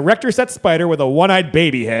 There's an erector set spider with a one-eyed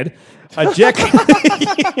baby head, a Jack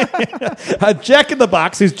a Jack in the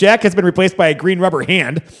Box whose Jack has been replaced by a green rubber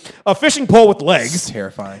hand, a fishing pole with legs, It's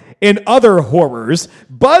terrifying, and other horrors.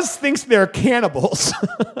 Buzz thinks they're cannibals.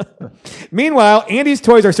 Meanwhile, Andy's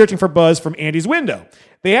toys are searching for Buzz from Andy's window.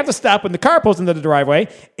 They have to stop when the car pulls into the driveway.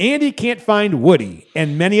 Andy can't find Woody,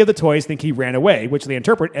 and many of the toys think he ran away, which they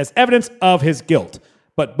interpret as evidence of his guilt.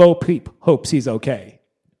 But Bo Peep hopes he's okay.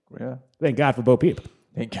 Yeah. Thank God for Bo Peep.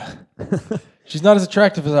 Thank God. She's not as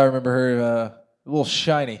attractive as I remember her. A little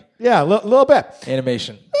shiny. Yeah, a little bit.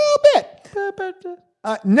 Animation. A little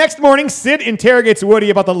bit. Next morning, Sid interrogates Woody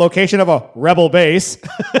about the location of a rebel base.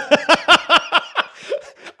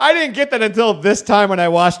 I didn't get that until this time when I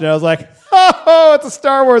watched it. I was like, oh, it's a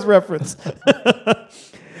Star Wars reference.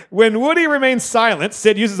 When Woody remains silent,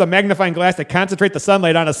 Sid uses a magnifying glass to concentrate the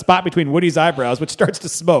sunlight on a spot between Woody's eyebrows, which starts to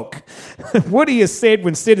smoke. Woody is saved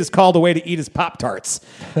when Sid is called away to eat his Pop-Tarts.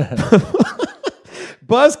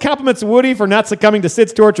 Buzz compliments Woody for not succumbing to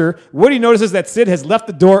Sid's torture. Woody notices that Sid has left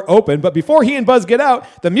the door open, but before he and Buzz get out,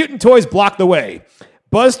 the mutant toys block the way.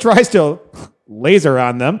 Buzz tries to laser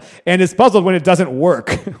on them and is puzzled when it doesn't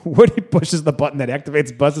work. Woody pushes the button that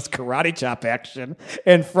activates Buzz's karate chop action,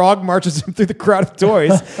 and Frog marches him through the crowd of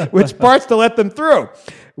toys, which parts to let them through.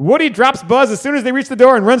 Woody drops Buzz as soon as they reach the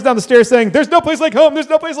door and runs down the stairs saying, "There's no place like home, there's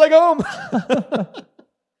no place like home."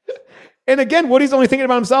 And again, Woody's only thinking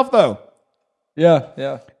about himself, though.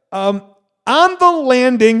 Yeah. On the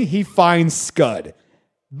landing, he finds Scud.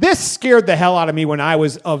 This scared the hell out of me when I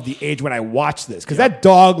was of the age when I watched this, because that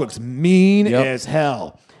dog looks mean as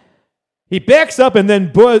hell. He backs up, and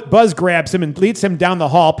then Buzz grabs him and leads him down the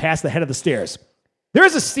hall past the head of the stairs.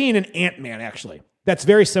 There's a scene in Ant-Man, actually, that's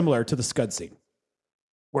very similar to the Scud scene,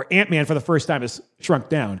 where Ant-Man for the first time is shrunk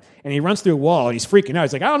down, and he runs through a wall, and he's freaking out.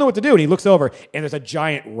 He's like, I don't know what to do. And he looks over, and there's a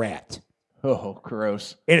giant rat. Oh,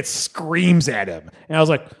 gross. And it screams at him. And I was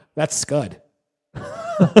like, that's Scud.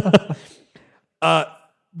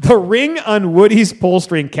 The ring on Woody's pull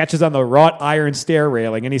string catches on the wrought iron stair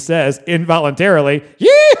railing, and he says, involuntarily,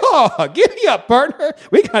 "Yeehaw! Giddy up, partner.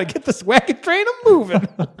 We got to get this wagon train moving."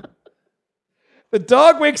 The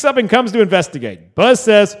dog wakes up and comes to investigate. Buzz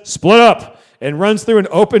says, "Split up," and runs through an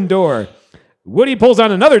open door. Woody pulls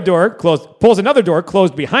another door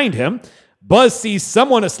closed behind him. Buzz sees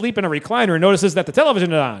someone asleep in a recliner and notices that the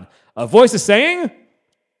television is on. A voice is saying,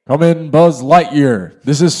 "Come in, Buzz Lightyear.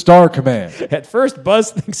 This is Star Command." At first,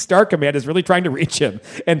 Buzz thinks Star Command is really trying to reach him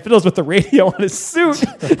and fiddles with the radio on his suit.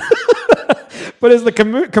 But as the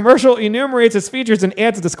commercial enumerates his features and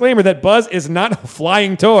adds a disclaimer that Buzz is not a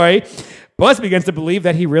flying toy, Buzz begins to believe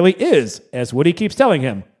that he really is, as Woody keeps telling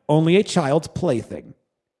him, only a child's plaything.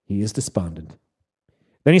 He is despondent.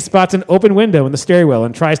 Then he spots an open window in the stairwell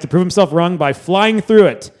and tries to prove himself wrong by flying through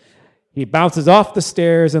it. He bounces off the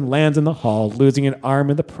stairs and lands in the hall, losing an arm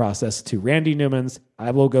in the process to Randy Newman's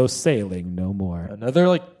 "I Will Go Sailing No More."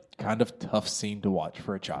 Another, kind of tough scene to watch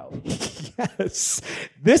for a child. Yes.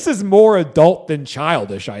 This is more adult than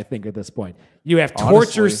childish, I think, at this point. You have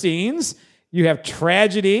torture scenes. You have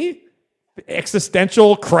tragedy,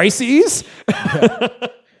 existential crises. Yeah.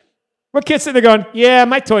 What kids sitting there going, "Yeah,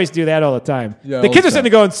 my toys do that all the time." Yeah, the kids are sitting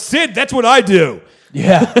there going, "Sid, that's what I do."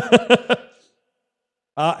 Yeah.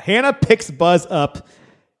 Hannah picks Buzz up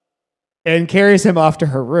and carries him off to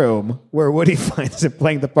her room, where Woody finds him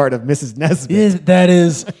playing the part of Mrs. Nesbit. That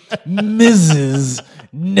is Mrs.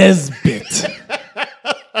 Nesbit.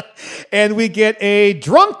 And we get a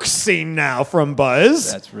drunk scene now from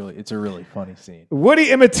Buzz. It's a really funny scene.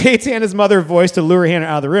 Woody imitates Hannah's mother voice to lure Hannah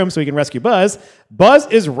out of the room so he can rescue Buzz. Buzz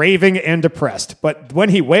is raving and depressed, but when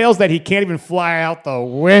he wails that he can't even fly out the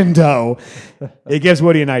window, it gives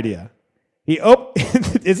Woody an idea.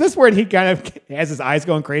 Is this where he kind of has his eyes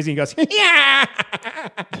going crazy and goes, "Yeah!"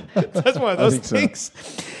 That's one of those things.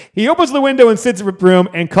 So. He opens the window in Sid's room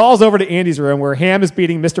and calls over to Andy's room, where Ham is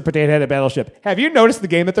beating Mr. Potato Head at Battleship. Have you noticed the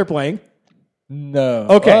game that they're playing? No.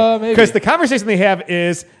 Okay. Because the conversation they have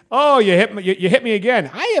is, "Oh, you hit me again.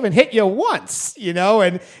 I haven't hit you once,"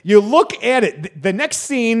 and you look at it. The next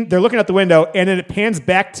scene, they're looking out the window, and then it pans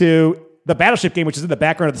back to the Battleship game, which is in the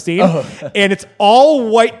background of the scene, and it's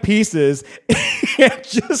all white pieces, and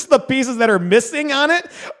just the pieces that are missing on it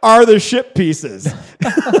are the ship pieces.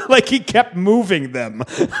 Like he kept moving them.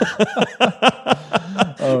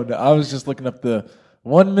 Oh, no. I was just looking up the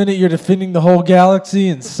 1 minute you're defending the whole galaxy,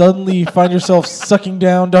 and suddenly you find yourself sucking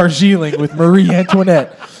down Darjeeling with Marie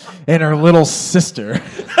Antoinette and her little sister.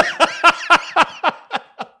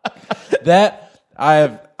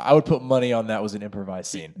 I would put money on that was an improvised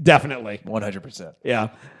scene. Definitely. 100%. Yeah.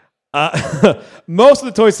 Most of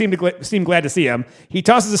the toys seem glad to see him. He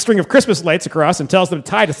tosses a string of Christmas lights across and tells them to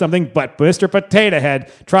tie to something, but Mr. Potato Head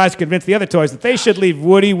tries to convince the other toys that they should leave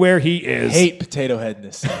Woody where he is. Hate Potato Head in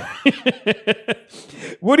this scene.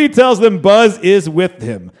 Woody tells them Buzz is with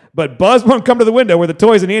him, but Buzz won't come to the window where the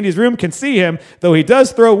toys in Andy's room can see him, though he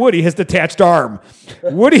does throw Woody his detached arm.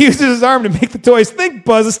 Woody uses his arm to make the toys think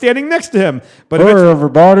Buzz is standing next to him. But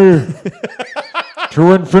everybody.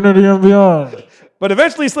 To infinity and beyond. But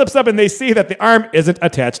eventually slips up and they see that the arm isn't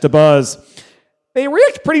attached to Buzz. They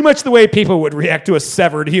react pretty much the way people would react to a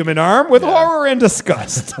severed human arm, with horror and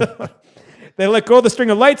disgust. They let go of the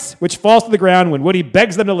string of lights, which falls to the ground when Woody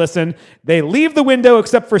begs them to listen. They leave the window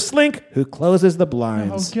except for Slink, who closes the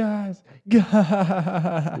blinds. Oh, guys.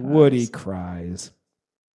 Woody cries.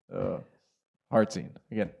 Hard scene.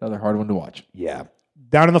 Again, another hard one to watch. Yeah.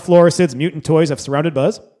 Down on the floor, Sid's mutant toys have surrounded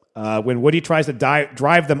Buzz. When Woody tries to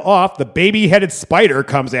drive them off, the baby-headed spider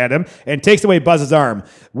comes at him and takes away Buzz's arm.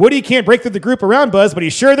 Woody can't break through the group around Buzz, but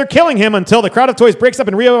he's sure they're killing him until the crowd of toys breaks up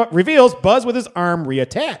and reveals Buzz with his arm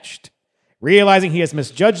reattached. Realizing he has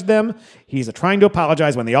misjudged them, he's trying to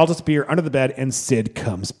apologize when they all disappear under the bed and Sid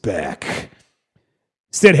comes back.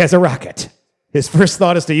 Sid has a rocket. His first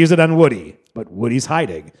thought is to use it on Woody, but Woody's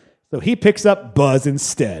hiding, so he picks up Buzz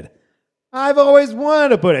instead. I've always wanted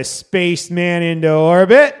to put a spaceman into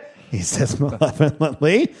orbit, he says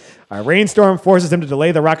malevolently. A rainstorm forces him to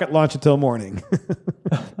delay the rocket launch until morning.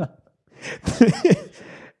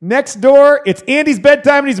 Next door, it's Andy's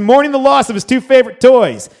bedtime and he's mourning the loss of his two favorite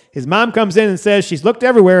toys. His mom comes in and says she's looked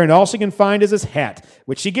everywhere and all she can find is his hat,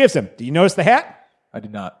 which she gives him. Do you notice the hat? I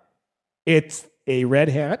did not. It's a red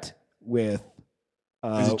hat with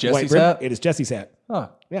is it Jesse's white brim. hat? It is Jesse's hat. Huh.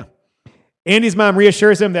 Yeah. Andy's mom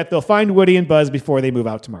reassures him that they'll find Woody and Buzz before they move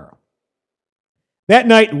out tomorrow. That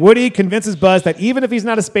night, Woody convinces Buzz that even if he's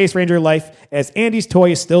not a space ranger in life, as Andy's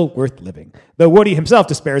toy is still worth living. Though Woody himself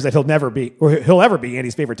despairs that he'll ever be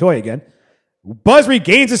Andy's favorite toy again. Buzz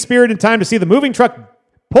regains his spirit in time to see the moving truck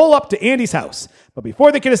pull up to Andy's house. But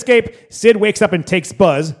before they can escape, Sid wakes up and takes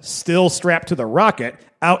Buzz, still strapped to the rocket,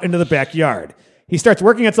 out into the backyard. He starts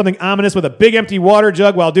working on something ominous with a big empty water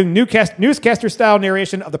jug while doing newscaster-style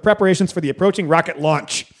narration of the preparations for the approaching rocket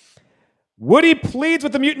launch. Woody pleads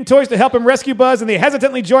with the mutant toys to help him rescue Buzz, and they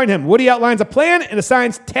hesitantly join him. Woody outlines a plan and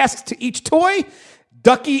assigns tasks to each toy.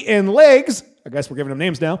 Ducky and Legs, I guess we're giving them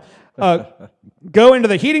names now, go into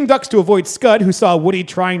the heating ducts to avoid Scud, who saw Woody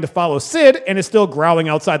trying to follow Sid and is still growling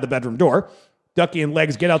outside the bedroom door. Ducky and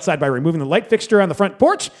Legs get outside by removing the light fixture on the front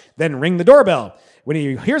porch, then ring the doorbell. When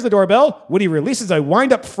he hears the doorbell, Woody releases a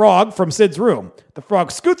wind-up frog from Sid's room. The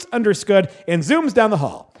frog scoots under Scud and zooms down the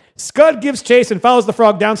hall. Scud gives chase and follows the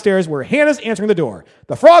frog downstairs where Hannah's answering the door.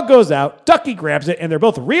 The frog goes out, Ducky grabs it, and they're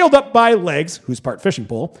both reeled up by Legs, who's part fishing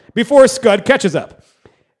pole, before Scud catches up.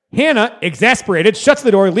 Hannah, exasperated, shuts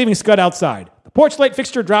the door, leaving Scud outside. The porch light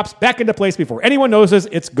fixture drops back into place before anyone notices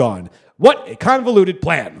it's gone. What a convoluted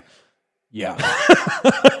plan. Yeah.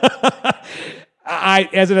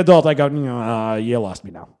 As an adult, I go, you lost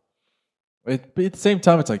me now. But at the same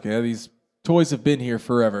time, it's like, these toys have been here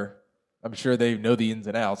forever. I'm sure they know the ins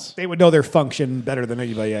and outs. They would know their function better than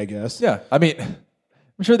anybody, I guess. Yeah. I mean,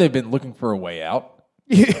 I'm sure they've been looking for a way out.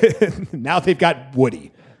 Now they've got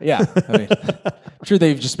Woody. Yeah. I mean, I'm sure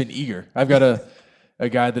they've just been eager. I've got a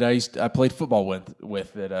guy that I played football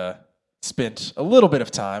with that spent a little bit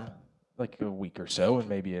of time, like a week or so, and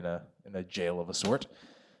maybe in a jail of a sort.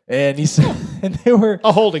 And he said, and they were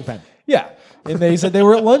a holding pen. Yeah. And they said they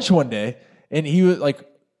were at lunch one day, and he was like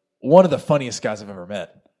one of the funniest guys I've ever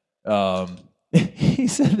met. He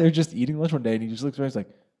said they're just eating lunch one day, and he just looks around. He's like,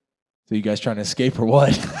 "So you guys trying to escape or what?"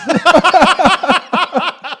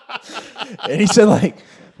 And he said, like,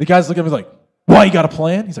 the guys look at him like, "Why, you got a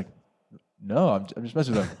plan?" He's like, "No, I'm just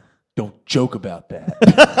messing with them." Don't joke about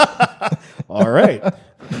that. All right.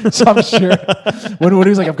 So I'm sure when he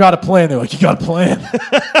was like, "I've got a plan," they're like, "You got a plan?"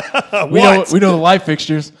 we know the light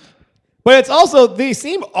fixtures. But it's also, they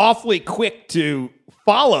seem awfully quick to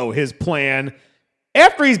follow his plan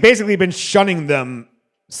after he's basically been shunning them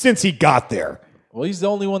since he got there. Well, he's the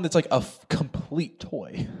only one that's like a complete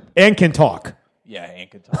toy. And can talk. Yeah, and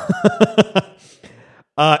can talk.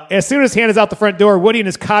 As soon as Hannah's out the front door, Woody and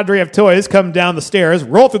his cadre of toys come down the stairs,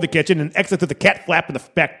 roll through the kitchen, and exit through the cat flap in the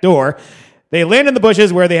back door. They land in the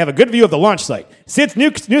bushes where they have a good view of the launch site. Sid's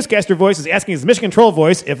newscaster voice is asking his Mission Control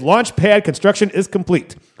voice if launch pad construction is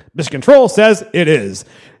complete. Mission Control says it is.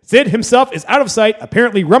 Sid himself is out of sight,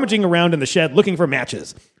 apparently rummaging around in the shed looking for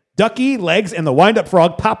matches. Ducky, Legs, and the wind-up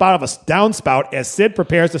frog pop out of a downspout as Sid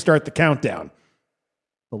prepares to start the countdown.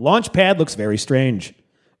 The launch pad looks very strange.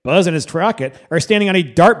 Buzz and his rocket are standing on a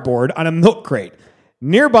dartboard on a milk crate.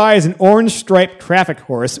 Nearby is an orange-striped traffic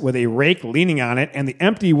horse with a rake leaning on it and the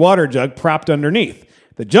empty water jug propped underneath.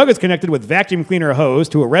 The jug is connected with vacuum cleaner hose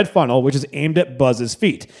to a red funnel, which is aimed at Buzz's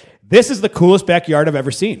feet. This is the coolest backyard I've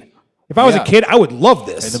ever seen. If I was a kid, I would love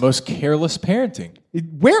this. And the most careless parenting.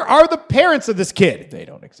 Where are the parents of this kid? They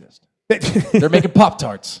don't exist. They're making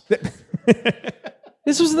Pop-Tarts.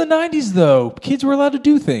 This was the 90s, though. Kids were allowed to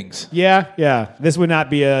do things. Yeah. This would not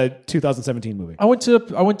be a 2017 movie. I went to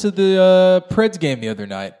the Preds game the other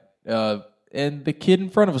night, and the kid in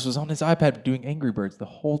front of us was on his iPad doing Angry Birds the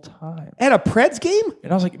whole time. At a Preds game?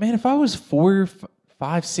 And I was like, man, if I was 4,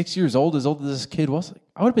 5, 6 years old, as old as this kid was,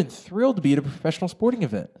 I would have been thrilled to be at a professional sporting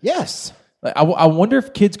event. Yes. Like, I wonder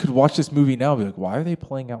if kids could watch this movie now and be like, why are they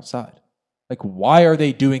playing outside? Like, why are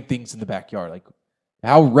they doing things in the backyard? Like,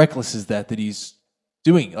 how reckless is that he's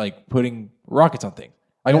doing, like, putting rockets on things?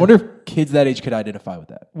 I wonder if kids that age could identify with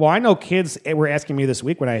that. Well, I know kids were asking me this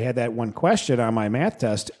week when I had that one question on my math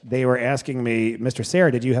test. They were asking me, Mr.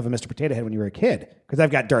 Sarah, did you have a Mr. Potato Head when you were a kid? Because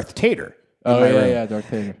I've got Darth Tater. Oh, yeah, Darth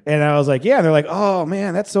Tater. And I was like, yeah. And they're like, oh,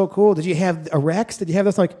 man, that's so cool. Did you have a Rex? Did you have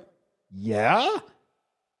this? I'm like, yeah.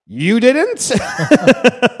 You didn't?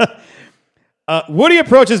 Woody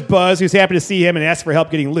approaches Buzz, who's happy to see him, and asks for help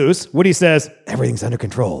getting loose. Woody says, everything's under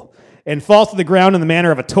control, and falls to the ground in the manner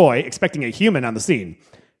of a toy, expecting a human on the scene.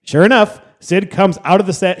 Sure enough, Sid comes out of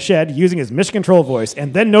the shed using his mission control voice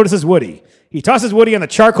and then notices Woody. He tosses Woody on the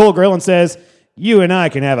charcoal grill and says, you and I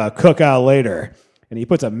can have a cookout later. And he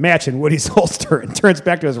puts a match in Woody's holster and turns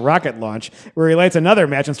back to his rocket launch, where he lights another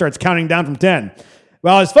match and starts counting down from 10.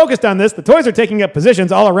 While he's focused on this, the toys are taking up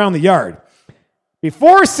positions all around the yard.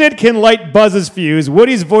 Before Sid can light Buzz's fuse,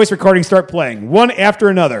 Woody's voice recordings start playing, one after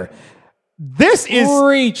another. This is...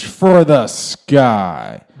 Reach for the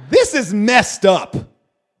sky. This is messed up.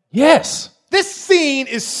 Yes. This scene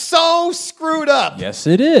is so screwed up. Yes,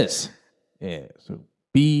 it is. Yeah, so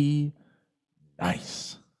be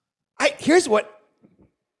nice. Here's what...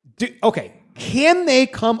 Okay, can they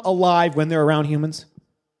come alive when they're around humans?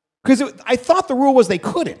 Because I thought the rule was they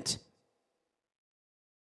couldn't.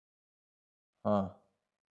 Well,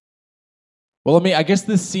 I guess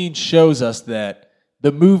this scene shows us that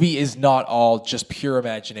the movie is not all just pure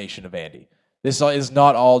imagination of Andy. This is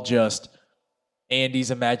not all just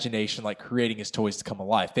Andy's imagination, like creating his toys to come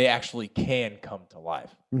alive. They actually can come to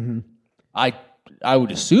life. Mm-hmm. I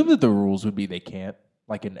would assume that the rules would be they can't.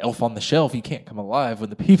 Like an elf on the shelf, he can't come alive when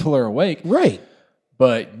the people are awake. Right.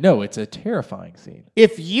 But no, it's a terrifying scene.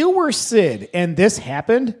 If you were Sid and this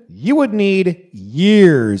happened, you would need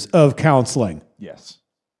years of counseling. Yes.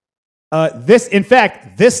 In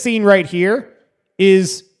fact, this scene right here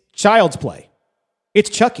is child's play. It's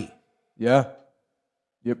Chucky. Yeah.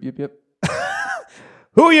 Yep.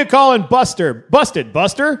 Who are you calling Buster? Busted,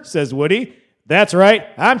 Buster, says Woody. That's right.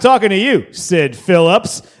 I'm talking to you, Sid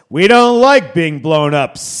Phillips. We don't like being blown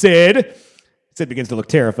up, Sid. Sid begins to look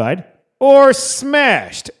terrified. Or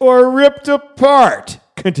smashed, or ripped apart,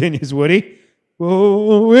 continues Woody.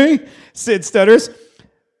 Sid stutters.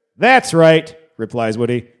 That's right, replies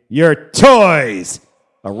Woody. Your toys.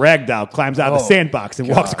 A ragdoll climbs out of the sandbox and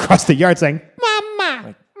walks across the yard saying,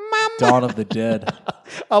 Mama, Mama. Dawn of the Dead.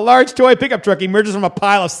 A large toy pickup truck emerges from a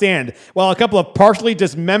pile of sand, while a couple of partially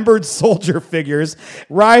dismembered soldier figures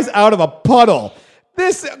rise out of a puddle.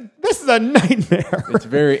 This is a nightmare.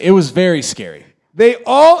 It was very scary. They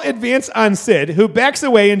all advance on Sid, who backs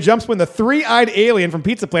away and jumps when the three-eyed alien from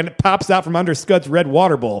Pizza Planet pops out from under Scud's red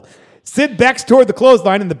water bowl. Sid backs toward the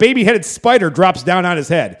clothesline, and the baby-headed spider drops down on his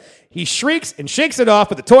head. He shrieks and shakes it off,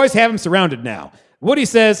 but the toys have him surrounded now. Woody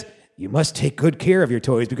says, you must take good care of your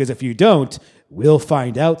toys, because if you don't, we'll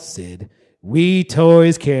find out, Sid. We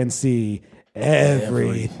toys can see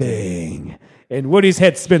everything. And Woody's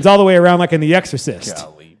head spins all the way around like in The Exorcist.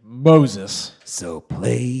 Golly, Moses. So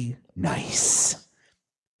play nice.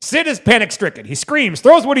 Sid is panic-stricken. He screams,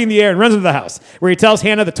 throws Woody in the air, and runs into the house, where he tells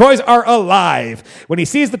Hannah the toys are alive. When he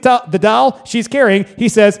sees the doll she's carrying, he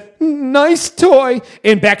says, nice toy,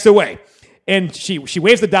 and backs away. And she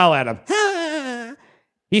waves the doll at him. Ha!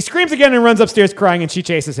 He screams again and runs upstairs crying, and she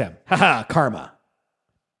chases him. Ha-ha, karma.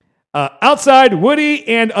 Outside, Woody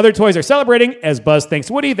and other toys are celebrating. As Buzz thanks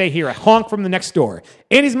Woody, they hear a honk from the next door.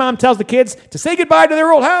 Andy's mom tells the kids to say goodbye to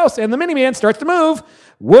their old house, and the minivan starts to move.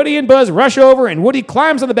 Woody and Buzz rush over, and Woody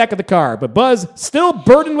climbs on the back of the car, but Buzz, still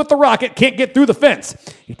burdened with the rocket, can't get through the fence.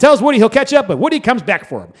 He tells Woody he'll catch up, but Woody comes back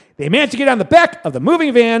for him. They manage to get on the back of the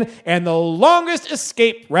moving van, and the longest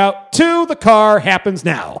escape route to the car happens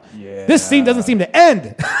now. Yeah. This scene doesn't seem to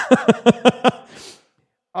end.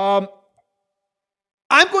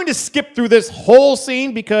 I'm going to skip through this whole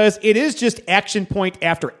scene because it is just action point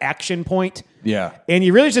after action point. Yeah. And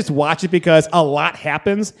you really just watch it because a lot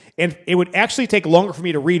happens, and it would actually take longer for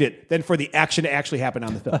me to read it than for the action to actually happen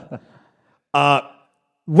on the film.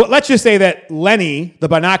 Let's just say that Lenny, the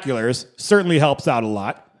binoculars, certainly helps out a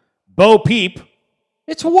lot. Bo Peep.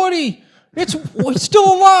 It's Woody. It's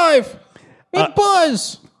still alive. And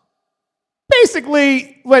Buzz.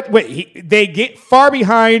 Basically, they get far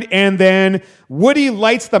behind, and then Woody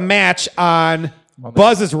lights the match on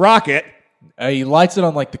Buzz's rocket. He lights it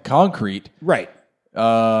on like the concrete. Right.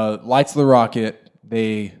 Lights the rocket.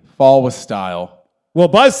 They fall with style. Well,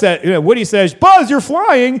 Woody says, "Buzz, you're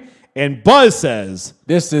flying," and Buzz says,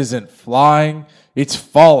 "This isn't flying; it's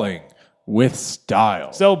falling with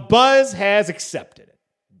style." So Buzz has accepted it.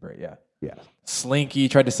 Right? Yeah. Yeah. Slinky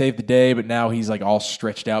tried to save the day, but now he's like all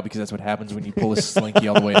stretched out because that's what happens when you pull a Slinky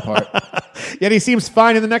all the way apart. Yet he seems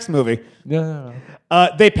fine in the next movie. No.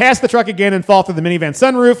 They pass the truck again and fall through the minivan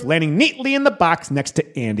sunroof, landing neatly in the box next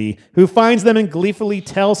to Andy, who finds them and gleefully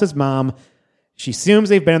tells his mom she assumes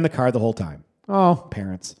they've been in the car the whole time. Oh,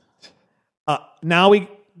 parents. Now we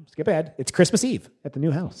skip ahead. It's Christmas Eve at the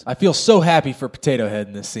new house. I feel so happy for Potato Head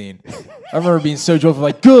in this scene. I remember being so joyful,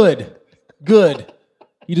 like, good.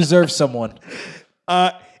 You deserve someone.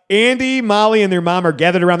 Andy, Molly, and their mom are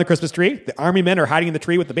gathered around the Christmas tree. The army men are hiding in the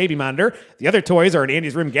tree with the baby monitor. The other toys are in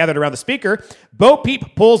Andy's room gathered around the speaker. Bo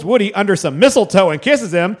Peep pulls Woody under some mistletoe and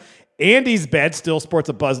kisses him. Andy's bed still sports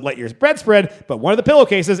a Buzz Lightyear's bedspread, but one of the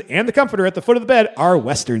pillowcases and the comforter at the foot of the bed are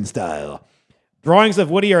Western style. Drawings of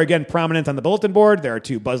Woody are again prominent on the bulletin board. There are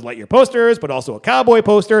 2 Buzz Lightyear posters, but also a cowboy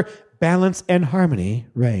poster. Balance and harmony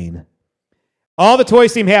reign. All the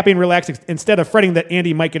toys seem happy and relaxed instead of fretting that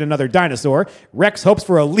Andy might get another dinosaur. Rex hopes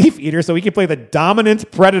for a leaf eater so he can play the dominant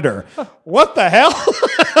predator. What the hell?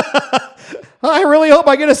 I really hope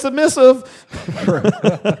I get a submissive.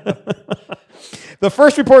 The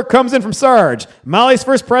first report comes in from Sarge. Molly's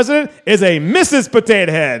first president is a Mrs.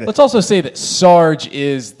 Potato Head. Let's also say that Sarge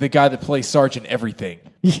is the guy that plays Sarge in everything.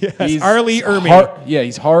 Yes, he's Arlie Ermey.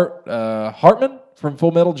 He's Hartman from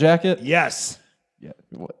Full Metal Jacket. Yes. Yeah,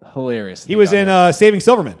 hilarious. He was in Saving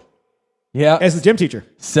Silverman. Yeah. As the gym teacher.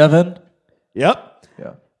 7. Yep.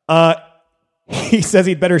 Yeah. He says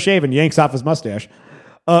he'd better shave and yanks off his mustache.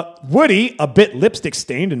 Woody, a bit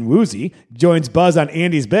lipstick-stained and woozy, joins Buzz on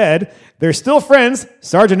Andy's bed. They're still friends.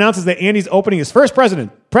 Sarge announces that Andy's opening his first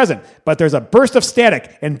present, but there's a burst of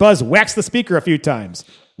static, and Buzz whacks the speaker a few times.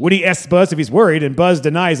 Woody asks Buzz if he's worried, and Buzz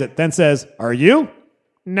denies it, then says, "Are you?"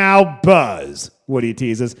 "Now, Buzz," Woody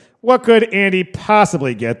teases, "what could Andy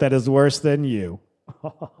possibly get that is worse than you?"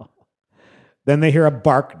 Then they hear a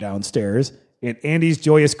bark downstairs, and Andy's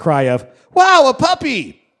joyous cry of, "Wow, a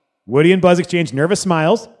puppy!" Woody and Buzz exchange nervous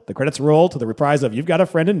smiles. The credits roll to the reprise of You've Got a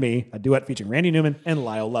Friend in Me, a duet featuring Randy Newman and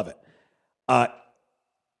Lyle Lovett.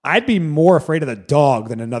 I'd be more afraid of the dog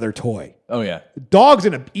than another toy. Oh, yeah. The dog's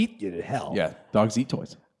going to eat you to hell. Yeah, dogs eat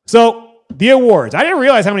toys. So, the awards. I didn't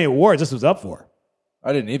realize how many awards this was up for.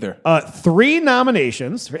 I didn't either. 3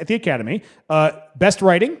 nominations at the Academy. Best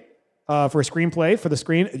Writing for a Screenplay for the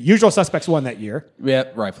screen. Usual Suspects won that year. Yeah,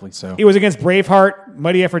 rightfully so. It was against Braveheart,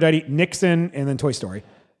 Mighty Aphrodite, Nixon, and then Toy Story.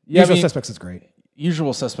 Yeah, Usual Suspects is great.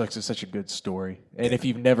 Usual Suspects is such a good story. And if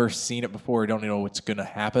you've never seen it before, you don't know what's going to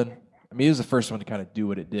happen. I mean, it was the first one to kind of do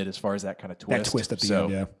what it did as far as that kind of twist. That twist at the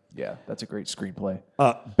end, yeah. Yeah, that's a great screenplay.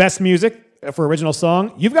 Best Music for Original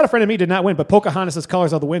Song. You've Got a Friend in Me did not win, but Pocahontas'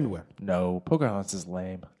 Colors of the Wind win. No, Pocahontas is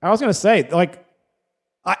lame. I was going to say, like,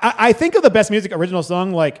 I think of the Best Music Original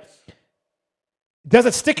Song, like, does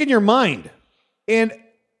it stick in your mind? And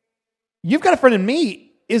You've Got a Friend in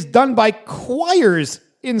Me is done by choirs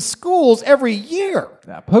in schools every year.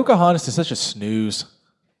 Pocahontas is such a snooze.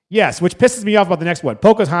 Yes, which pisses me off about the next one.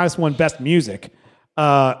 Pocahontas won Best Music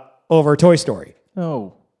over Toy Story.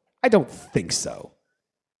 Oh. I don't think so.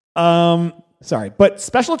 Sorry, but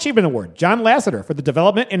Special Achievement Award, John Lasseter for the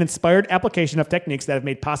development and inspired application of techniques that have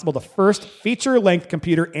made possible the first feature-length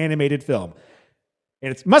computer animated film.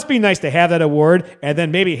 And it must be nice to have that award and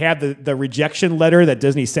then maybe have the rejection letter that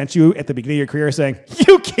Disney sent you at the beginning of your career saying,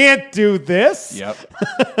 you can't do this. Yep.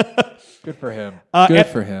 Good for him.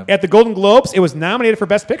 For him. At the Golden Globes, it was nominated for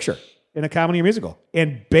Best Picture in a comedy or musical.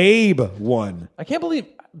 And Babe won. I can't believe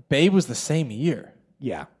Babe was the same year.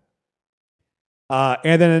 Yeah.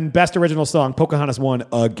 And then in Best Original Song, Pocahontas won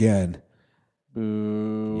again.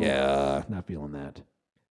 Boo. Yeah, not feeling that.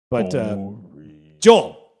 But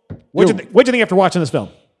Joel, what'd you think after watching this film?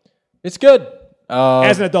 It's good.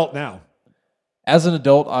 As an adult now. As an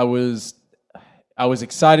adult, I was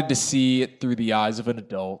excited to see it through the eyes of an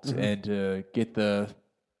adult and to get the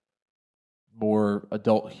more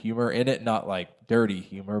adult humor in it, not like dirty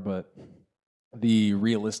humor, but the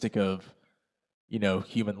realistic of,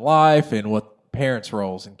 human life and what parents'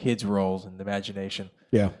 roles and kids' roles and the imagination.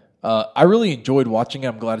 Yeah. I really enjoyed watching it.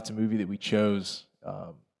 I'm glad it's a movie that we chose.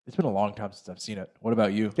 It's been a long time since I've seen it. What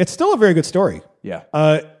about you? It's still a very good story. Yeah.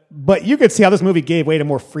 But you could see how this movie gave way to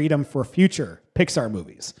more freedom for future Pixar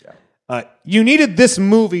movies. Yeah. You needed this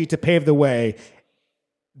movie to pave the way.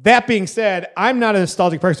 That being said, I'm not a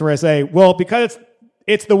nostalgic person where I say, well, because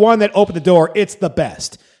it's the one that opened the door, it's the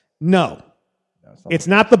best. No, it's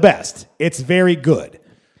not the best. It's very good.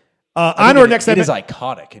 On our next segment. It is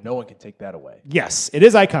iconic, and no one can take that away. Yes, it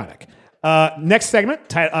is iconic. Next segment,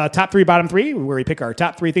 top 3, bottom 3, where we pick our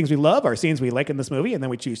top 3 things we love, our scenes we like in this movie, and then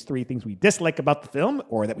we choose 3 things we dislike about the film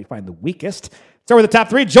or that we find the weakest. Start with the top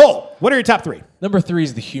 3. Joel, what are your top 3? Number 3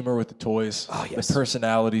 is the humor with the toys, yes. The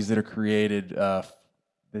personalities that are created,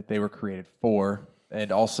 that they were created for,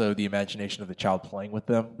 and also the imagination of the child playing with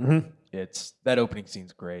them. Mm-hmm. That opening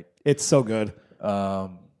scene's great. It's so good. My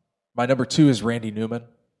number 2 is Randy Newman.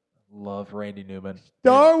 Love Randy Newman.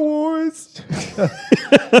 Star Wars.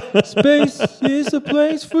 Space is a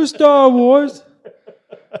place for Star Wars.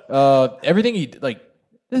 Everything he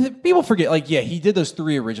people forget. He did those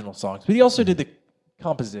 3 original songs, but he also did the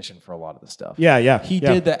composition for a lot of the stuff. Yeah. He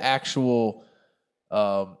did the actual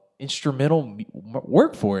instrumental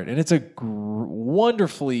work for it, and it's a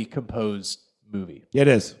wonderfully composed movie. It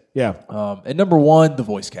is. Yeah. And number 1, the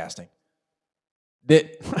voice casting.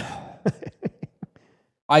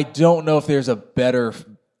 I don't know if there's a better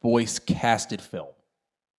voice casted film.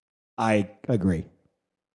 I agree.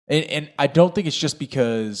 And I don't think it's just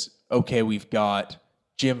because, we've got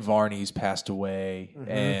Jim Varney's passed away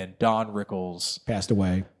and Don Rickles passed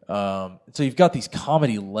away. So you've got these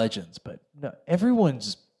comedy legends, but no,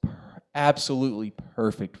 everyone's absolutely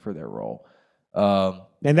perfect for their role.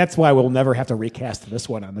 And that's why we'll never have to recast this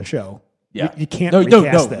one on the show. Yeah. You can't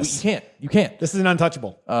recast this. You can't. This is an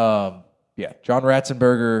untouchable. Yeah, John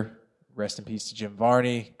Ratzenberger, rest in peace to Jim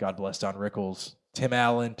Varney. God bless Don Rickles. Tim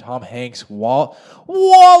Allen, Tom Hanks,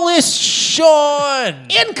 Wallace Shawn.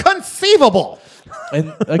 Inconceivable.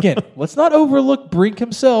 And again, let's not overlook Brink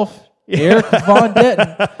himself, Eric Von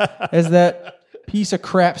Detten, as that piece of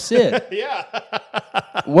crap Sid. Yeah.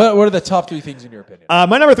 What are the top 3 things in your opinion?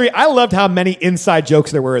 My number 3, I loved how many inside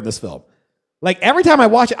jokes there were in this film. Every time I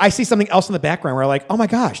watch it, I see something else in the background where I'm like, oh my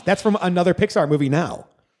gosh, that's from another Pixar movie now.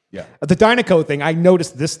 Yeah. The Dynaco thing, I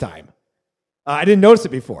noticed this time. I didn't notice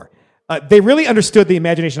it before. They really understood the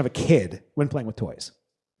imagination of a kid when playing with toys.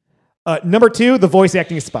 Number 2, the voice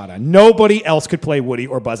acting is spot on. Nobody else could play Woody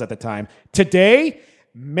or Buzz at the time. Today,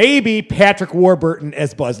 maybe Patrick Warburton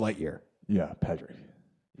as Buzz Lightyear. Yeah, Patrick.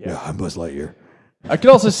 Yeah, I'm Buzz Lightyear. I could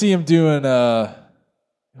also see him doing,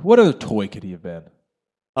 what other toy could he have been?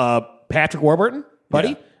 Patrick Warburton,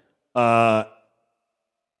 buddy. Yeah.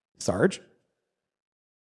 Sarge.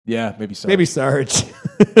 Yeah, maybe Sarge. Maybe Sarge.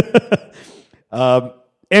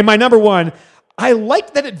 And my number 1, I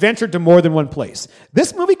liked that it ventured to more than one place.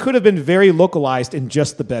 This movie could have been very localized in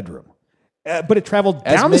just the bedroom. But it traveled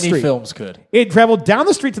down the street. As many films could. It traveled down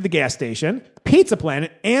the street to the gas station, Pizza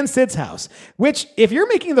Planet, and Sid's house, which, if you're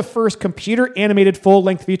making the first computer-animated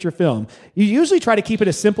full-length feature film, you usually try to keep it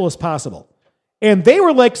as simple as possible. And they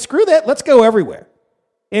were like, screw that, let's go everywhere.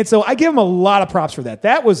 And so I give them a lot of props for that.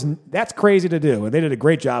 That's crazy to do, and they did a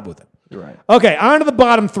great job with it. You're right. Okay, on to the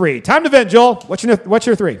bottom 3. Time to vent, Joel. What's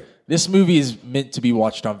your 3? This movie is meant to be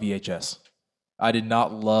watched on VHS. I did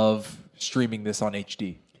not love streaming this on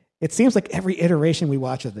HD. It seems like every iteration we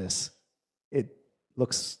watch of this, it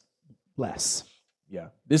looks less. Yeah.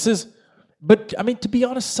 But I mean, to be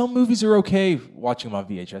honest, some movies are okay watching them on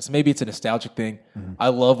VHS. Maybe it's a nostalgic thing. Mm-hmm. I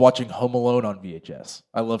love watching Home Alone on VHS.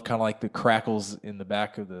 I love kind of like the crackles in the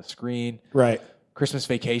back of the screen. Right. Christmas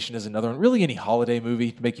Vacation is another one. Really any holiday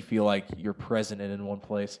movie to make you feel like you're present and in one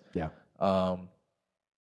place. Yeah. The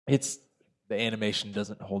animation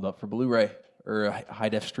doesn't hold up for Blu-ray or high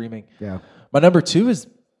def streaming. Yeah. My number 2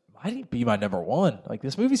 might be my number 1. Like,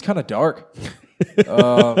 this movie's kind of dark.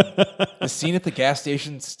 The scene at the gas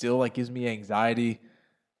station still gives me anxiety.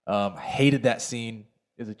 Hated that scene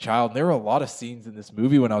as a child. And there were a lot of scenes in this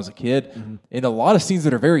movie when I was a kid, and a lot of scenes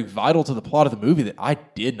that are very vital to the plot of the movie that I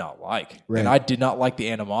did not like. Right. And I did not like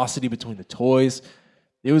the animosity between the toys.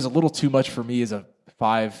 It was a little too much for me as a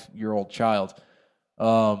 5-year-old child.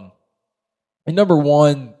 And number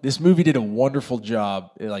 1, this movie did a wonderful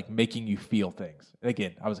job at making you feel things. And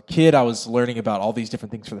again, I was a kid. I was learning about all these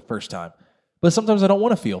different things for the first time. But sometimes I don't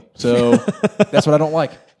want to feel. So that's what I don't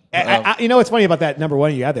like. You know what's funny about that number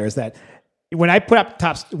 1 you had there is that when I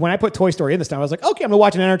put Toy Story in this time, I was like, okay, I'm going to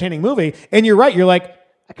watch an entertaining movie. And you're right. You're like,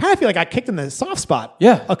 I kind of feel like I kicked in the soft spot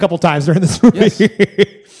Yeah. a couple times during this movie.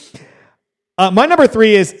 Yes. My number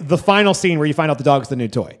 3 is the final scene where you find out the dog's the new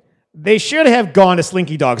toy. They should have gone to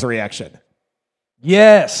Slinky Dog's reaction.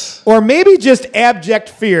 Yes. Or maybe just abject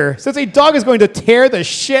fear, since a dog is going to tear the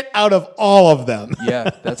shit out of all of them.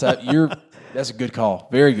 Yeah, that's a good call.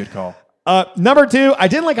 Very good call. Number 2, I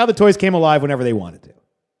didn't like how the toys came alive whenever they wanted to.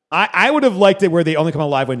 I would have liked it where they only come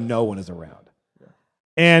alive when no one is around. Yeah.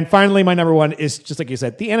 And finally, my number 1 is, just like you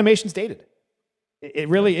said, the animation's dated. It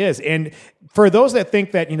really is. And for those that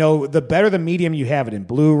think that, the better the medium you have it in,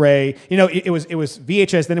 Blu-ray, it was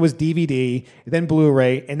VHS, then it was DVD, then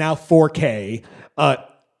Blu-ray, and now 4K.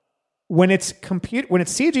 When it's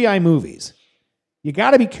CGI movies, you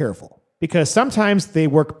got to be careful because sometimes they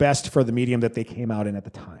work best for the medium that they came out in at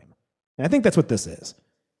the time. And I think that's what this is.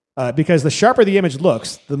 Because the sharper the image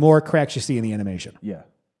looks, the more cracks you see in the animation. Yeah.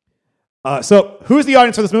 So who's the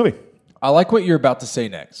audience for this movie? I like what you're about to say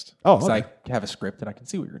next. Oh, okay. I have a script and I can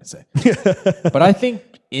see what you're going to say. But I think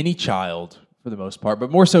any child, for the most part,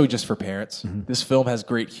 but more so just for parents, this film has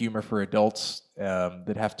great humor for adults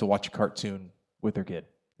that have to watch a cartoon with their kid.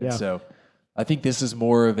 And so I think this is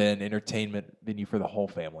more of an entertainment venue for the whole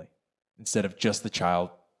family instead of just the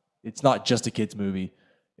child. It's not just a kid's movie.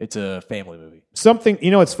 It's a family movie.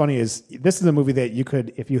 What's funny is this is a movie that you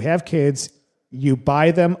could, if you have kids, you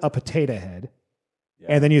buy them a potato head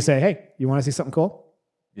and then you say, hey, you want to see something cool?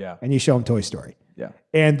 Yeah. And you show them Toy Story. Yeah.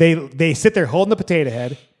 And they sit there holding the potato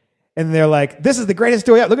head and they're like, this is the greatest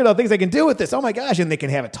story out. Look at all the things I can do with this. Oh my gosh. And they can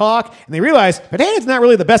have a talk and they realize Potato Head's not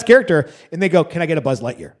really the best character. And they go, can I get a Buzz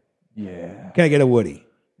Lightyear? Yeah. Can I get a Woody?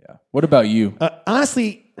 Yeah. What about you?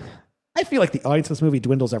 Honestly, I feel like the audience of this movie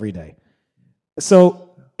dwindles every day.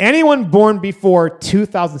 So anyone born before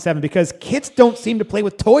 2007, because kids don't seem to play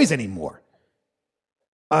with toys anymore.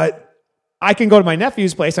 I can go to my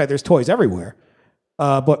nephew's place. There's toys everywhere.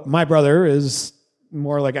 But my brother is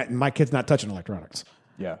more like, my kid's not touching electronics.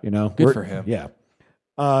 Yeah. Good for him. Yeah.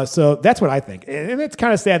 So that's what I think. And it's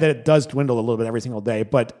kind of sad that it does dwindle a little bit every single day.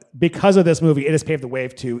 But because of this movie, it has paved the way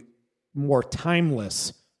to more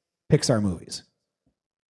timeless Pixar movies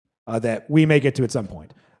that we may get to at some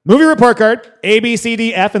point. Movie report card, A, B, C,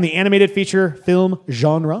 D, F, in the animated feature film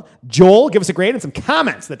genre. Joel, give us a grade and some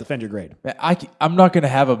comments that defend your grade. I'm not going to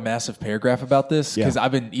have a massive paragraph about this because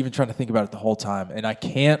I've been even trying to think about it the whole time, and I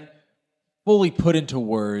can't fully put into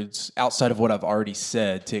words outside of what I've already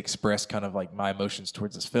said to express kind of like my emotions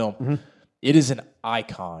towards this film. Mm-hmm. It is an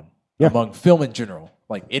icon among film in general.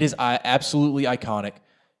 Like, it is absolutely iconic,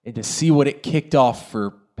 and to see what it kicked off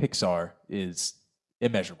for Pixar is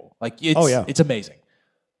immeasurable. Like, it's amazing.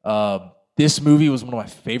 This movie was one of my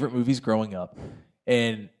favorite movies growing up,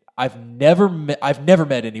 and I've never met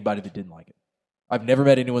anybody that didn't like it. I've never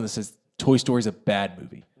met anyone that says Toy Story is a bad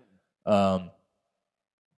movie.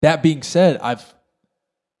 That being said,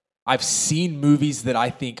 I've seen movies that I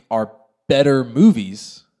think are better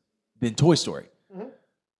movies than Toy Story. Mm-hmm.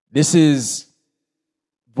 This is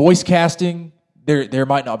voice casting. There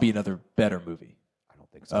might not be another better movie. I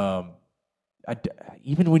don't think so.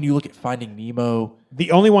 Even when you look at Finding Nemo,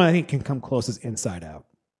 the only one I think can come close is Inside Out.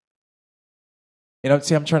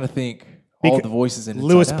 I'm trying to think. All the voices in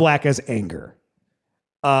Lewis Inside Out. Black as Anger,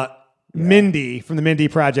 Mindy from the Mindy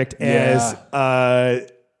Project as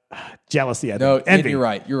Jealousy. Envy. You're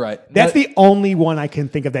right. That's the only one I can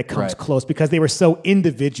think of that comes close because they were so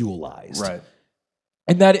individualized. Right,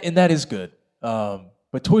 and that is good.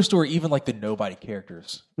 But Toy Story, even like the nobody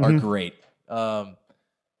characters are great.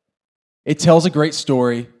 It tells a great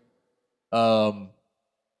story.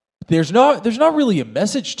 There's not really a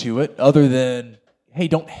message to it other than, hey,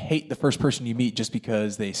 don't hate the first person you meet just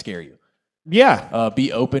because they scare you. Yeah.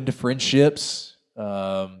 Be open to friendships.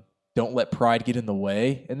 Don't let pride get in the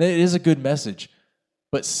way. And it is a good message.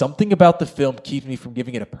 But something about the film keeps me from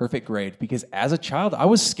giving it a perfect grade because as a child, I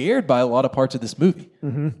was scared by a lot of parts of this movie.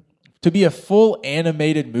 Mm-hmm. To be a full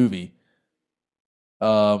animated movie,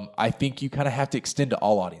 I think you kind of have to extend to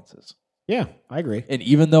all audiences. Yeah, I agree. And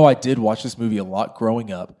even though I did watch this movie a lot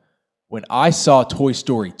growing up, when I saw Toy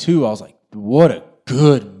Story 2, I was like, what a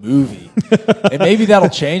good movie. And maybe that'll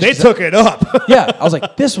change. They took it up. Yeah, I was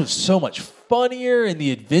like, this was so much funnier and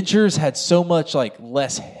the adventures had so much like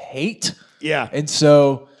less hate. Yeah. And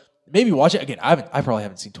so maybe watch it again. I probably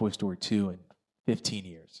haven't seen Toy Story 2 in 15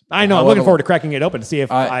 years. I know. I'm looking forward to cracking it open to see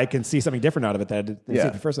if I can see something different out of it than I didn't see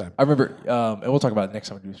it the first time. I remember, and we'll talk about it next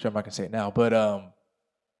time we do, so I'm not going to say it now, but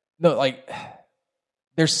no, like,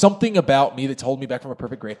 there's something about me that's holding me back from a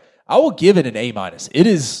perfect grade. I will give it an A-. It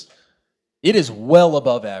is well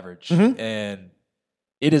above average, and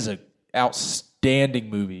it is an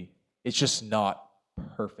outstanding movie. It's just not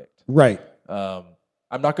perfect. Right.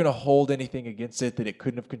 I'm not going to hold anything against it that it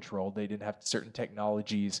couldn't have controlled. They didn't have certain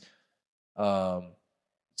technologies. And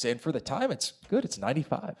for the time, it's good. It's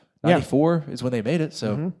 95. 94 is when they made it.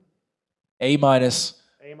 So A-,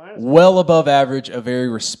 well above average, a very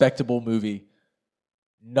respectable movie.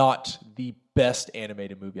 Not the best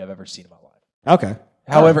animated movie I've ever seen in my life. Okay.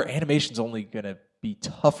 However, animation's only going to be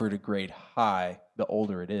tougher to grade high the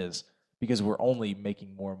older it is because we're only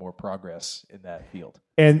making more and more progress in that field.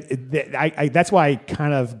 And that's why I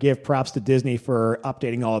kind of give props to Disney for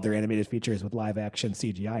updating all of their animated features with live action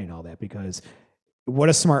CGI and all that, because what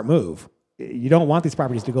a smart move. You don't want these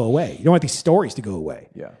properties to go away. You don't want these stories to go away.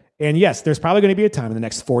 Yeah. And yes, there's probably going to be a time in the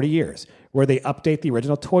next 40 years where they update the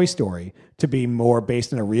original Toy Story to be more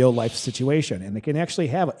based in a real life situation. And they can actually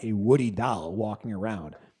have a Woody doll walking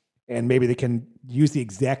around. And maybe they can use the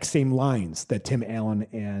exact same lines that Tim Allen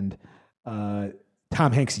and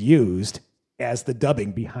Tom Hanks used as the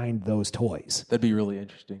dubbing behind those toys. That'd be really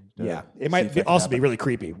interesting. Yeah. It might also be really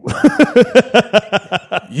creepy.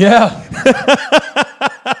 Yeah.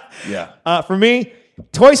 Yeah. For me,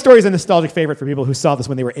 Toy Story is a nostalgic favorite for people who saw this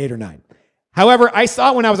when they were 8 or 9. However, I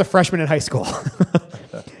saw it when I was a freshman in high school.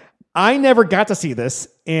 I never got to see this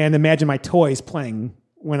and imagine my toys playing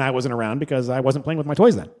when I wasn't around because I wasn't playing with my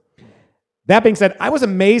toys then. That being said, I was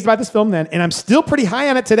amazed by this film then, and I'm still pretty high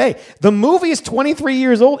on it today. The movie is 23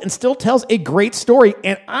 years old and still tells a great story,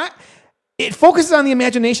 and it focuses on the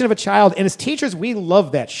imagination of a child, and as teachers, we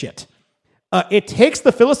love that shit. It takes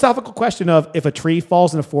the philosophical question of if a tree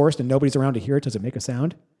falls in a forest and nobody's around to hear it, does it make a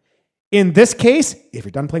sound? In this case, if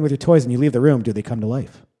you're done playing with your toys and you leave the room, do they come to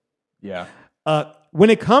life? Yeah. When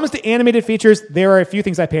it comes to animated features, there are a few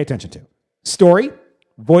things I pay attention to. Story,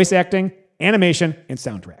 voice acting, animation, and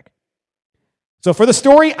soundtrack. So for the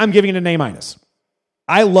story, I'm giving it an A-.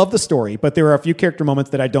 I love the story, but there are a few character moments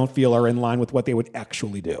that I don't feel are in line with what they would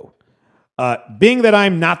actually do. Being that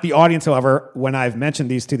I'm not the audience, however, when I've mentioned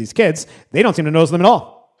these to these kids, they don't seem to notice them at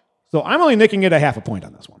all. So I'm only nicking it a half a point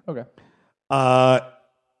on this one. Okay.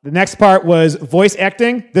 The next part was voice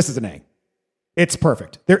acting. This is an A. It's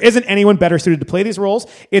perfect. There isn't anyone better suited to play these roles.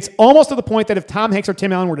 It's almost to the point that if Tom Hanks or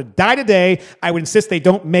Tim Allen were to die today, I would insist they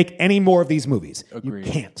don't make any more of these movies. Agreed.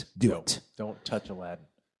 You can't do it. Don't touch Aladdin.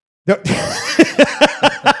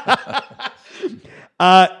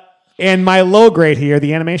 And my low grade here,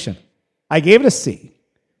 the animation. I gave it a C.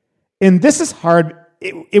 And this is hard.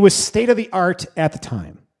 It was state of the art at the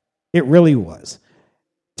time. It really was.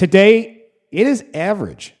 Today, it is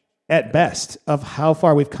average at best of how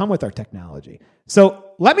far we've come with our technology. So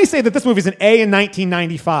let me say that this movie is an A in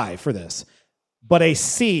 1995 for this, but a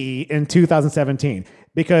C in 2017.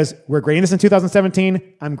 Because we're grading this in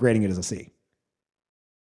 2017, I'm grading it as a C.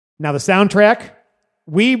 Now the soundtrack,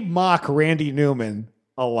 we mock Randy Newman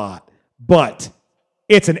a lot, but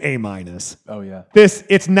it's an A-. Oh, yeah.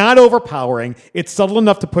 It's not overpowering. It's subtle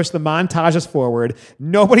enough to push the montages forward.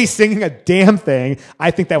 Nobody's singing a damn thing.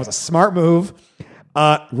 I think that was a smart move.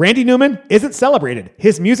 Randy Newman isn't celebrated.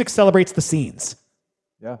 His music celebrates the scenes.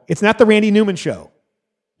 Yeah. It's not the Randy Newman show.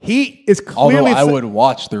 He is clearly... Although I would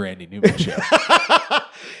watch the Randy Newman show.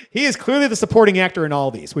 He is clearly the supporting actor in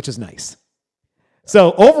all these, which is nice.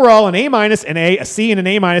 So overall, an A-, an A, a C, and an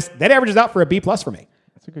A-. That averages out for a B+ for me.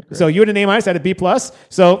 That's a good grade. So you had an A-, I had a B+.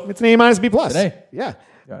 So it's an A-, B+. It's an A. Yeah.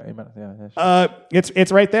 Yeah,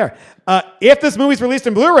 It's right there. If this movie's released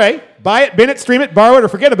in Blu-ray, buy it, bin it, stream it, borrow it, or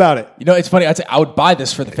forget about it. You know, it's funny. I'd say I would buy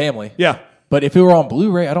this for the family. Yeah. But if it were on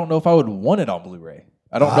Blu-ray, I don't know if I would want it on Blu-ray.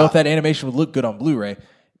 I don't know if that animation would look good on Bluray.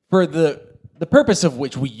 For the purpose of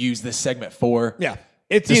which we use this segment for. Yeah.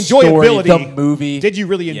 It's the enjoyability. Story, the movie. Did you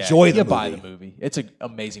really enjoy the movie? Buy the movie. It's an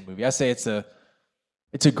amazing movie. I say it's a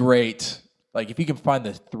great, like if you can find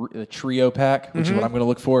the trio pack, which is what I'm going to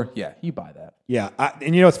look for, yeah, you buy that. Yeah.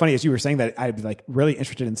 And you know what's funny is you were saying that I'd be like really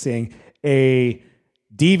interested in seeing a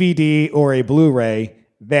DVD or a Blu-ray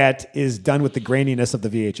that is done with the graininess of the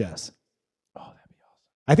VHS. Oh, that'd be awesome.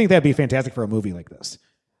 I think that'd be fantastic for a movie like this.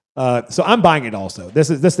 So I'm buying it also. This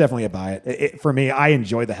is definitely a buy it. For me, I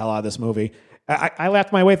enjoyed the hell out of this movie. I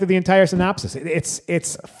laughed my way through the entire synopsis.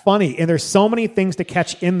 It's funny, and there's so many things to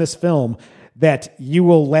catch in this film that you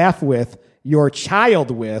will laugh with your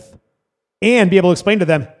child with and be able to explain to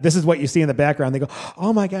them, this is what you see in the background. They go,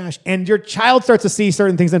 oh my gosh. And your child starts to see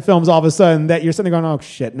certain things in films all of a sudden that you're sitting there going, oh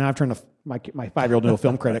shit, now I've turned my 5-year-old into a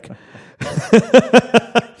film critic.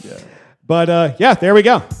 Yeah. But yeah, there we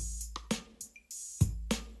go.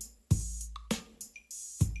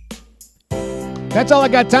 That's all I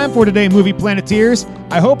got time for today, Movie Planeteers.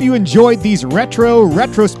 I hope you enjoyed these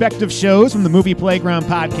retrospective shows from the Movie Playground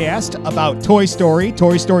podcast about Toy Story,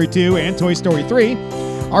 Toy Story 2, and Toy Story 3.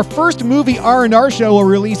 Our first movie R&R show will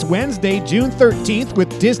release Wednesday, June 13th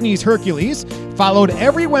with Disney's Hercules, followed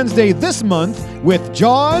every Wednesday this month with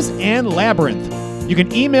Jaws and Labyrinth. You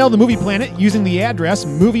can email the Movie Planet using the address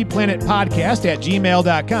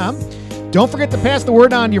movieplanetpodcast@gmail.com. Don't forget to pass the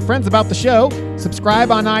word on to your friends about the show. Subscribe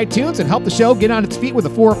on iTunes and help the show get on its feet with a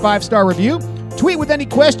 4 or 5-star review. Tweet with any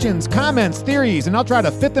questions, comments, theories, and I'll try to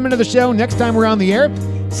fit them into the show next time we're on the air.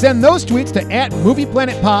 Send those tweets to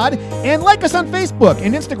 @MoviePlanetPod and like us on Facebook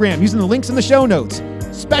and Instagram using the links in the show notes.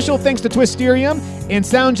 Special thanks to Twisterium and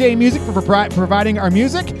Sound J Music for providing our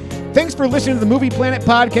music. Thanks for listening to the Movie Planet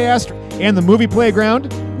podcast and the Movie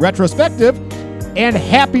Playground retrospective, and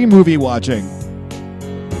happy movie watching.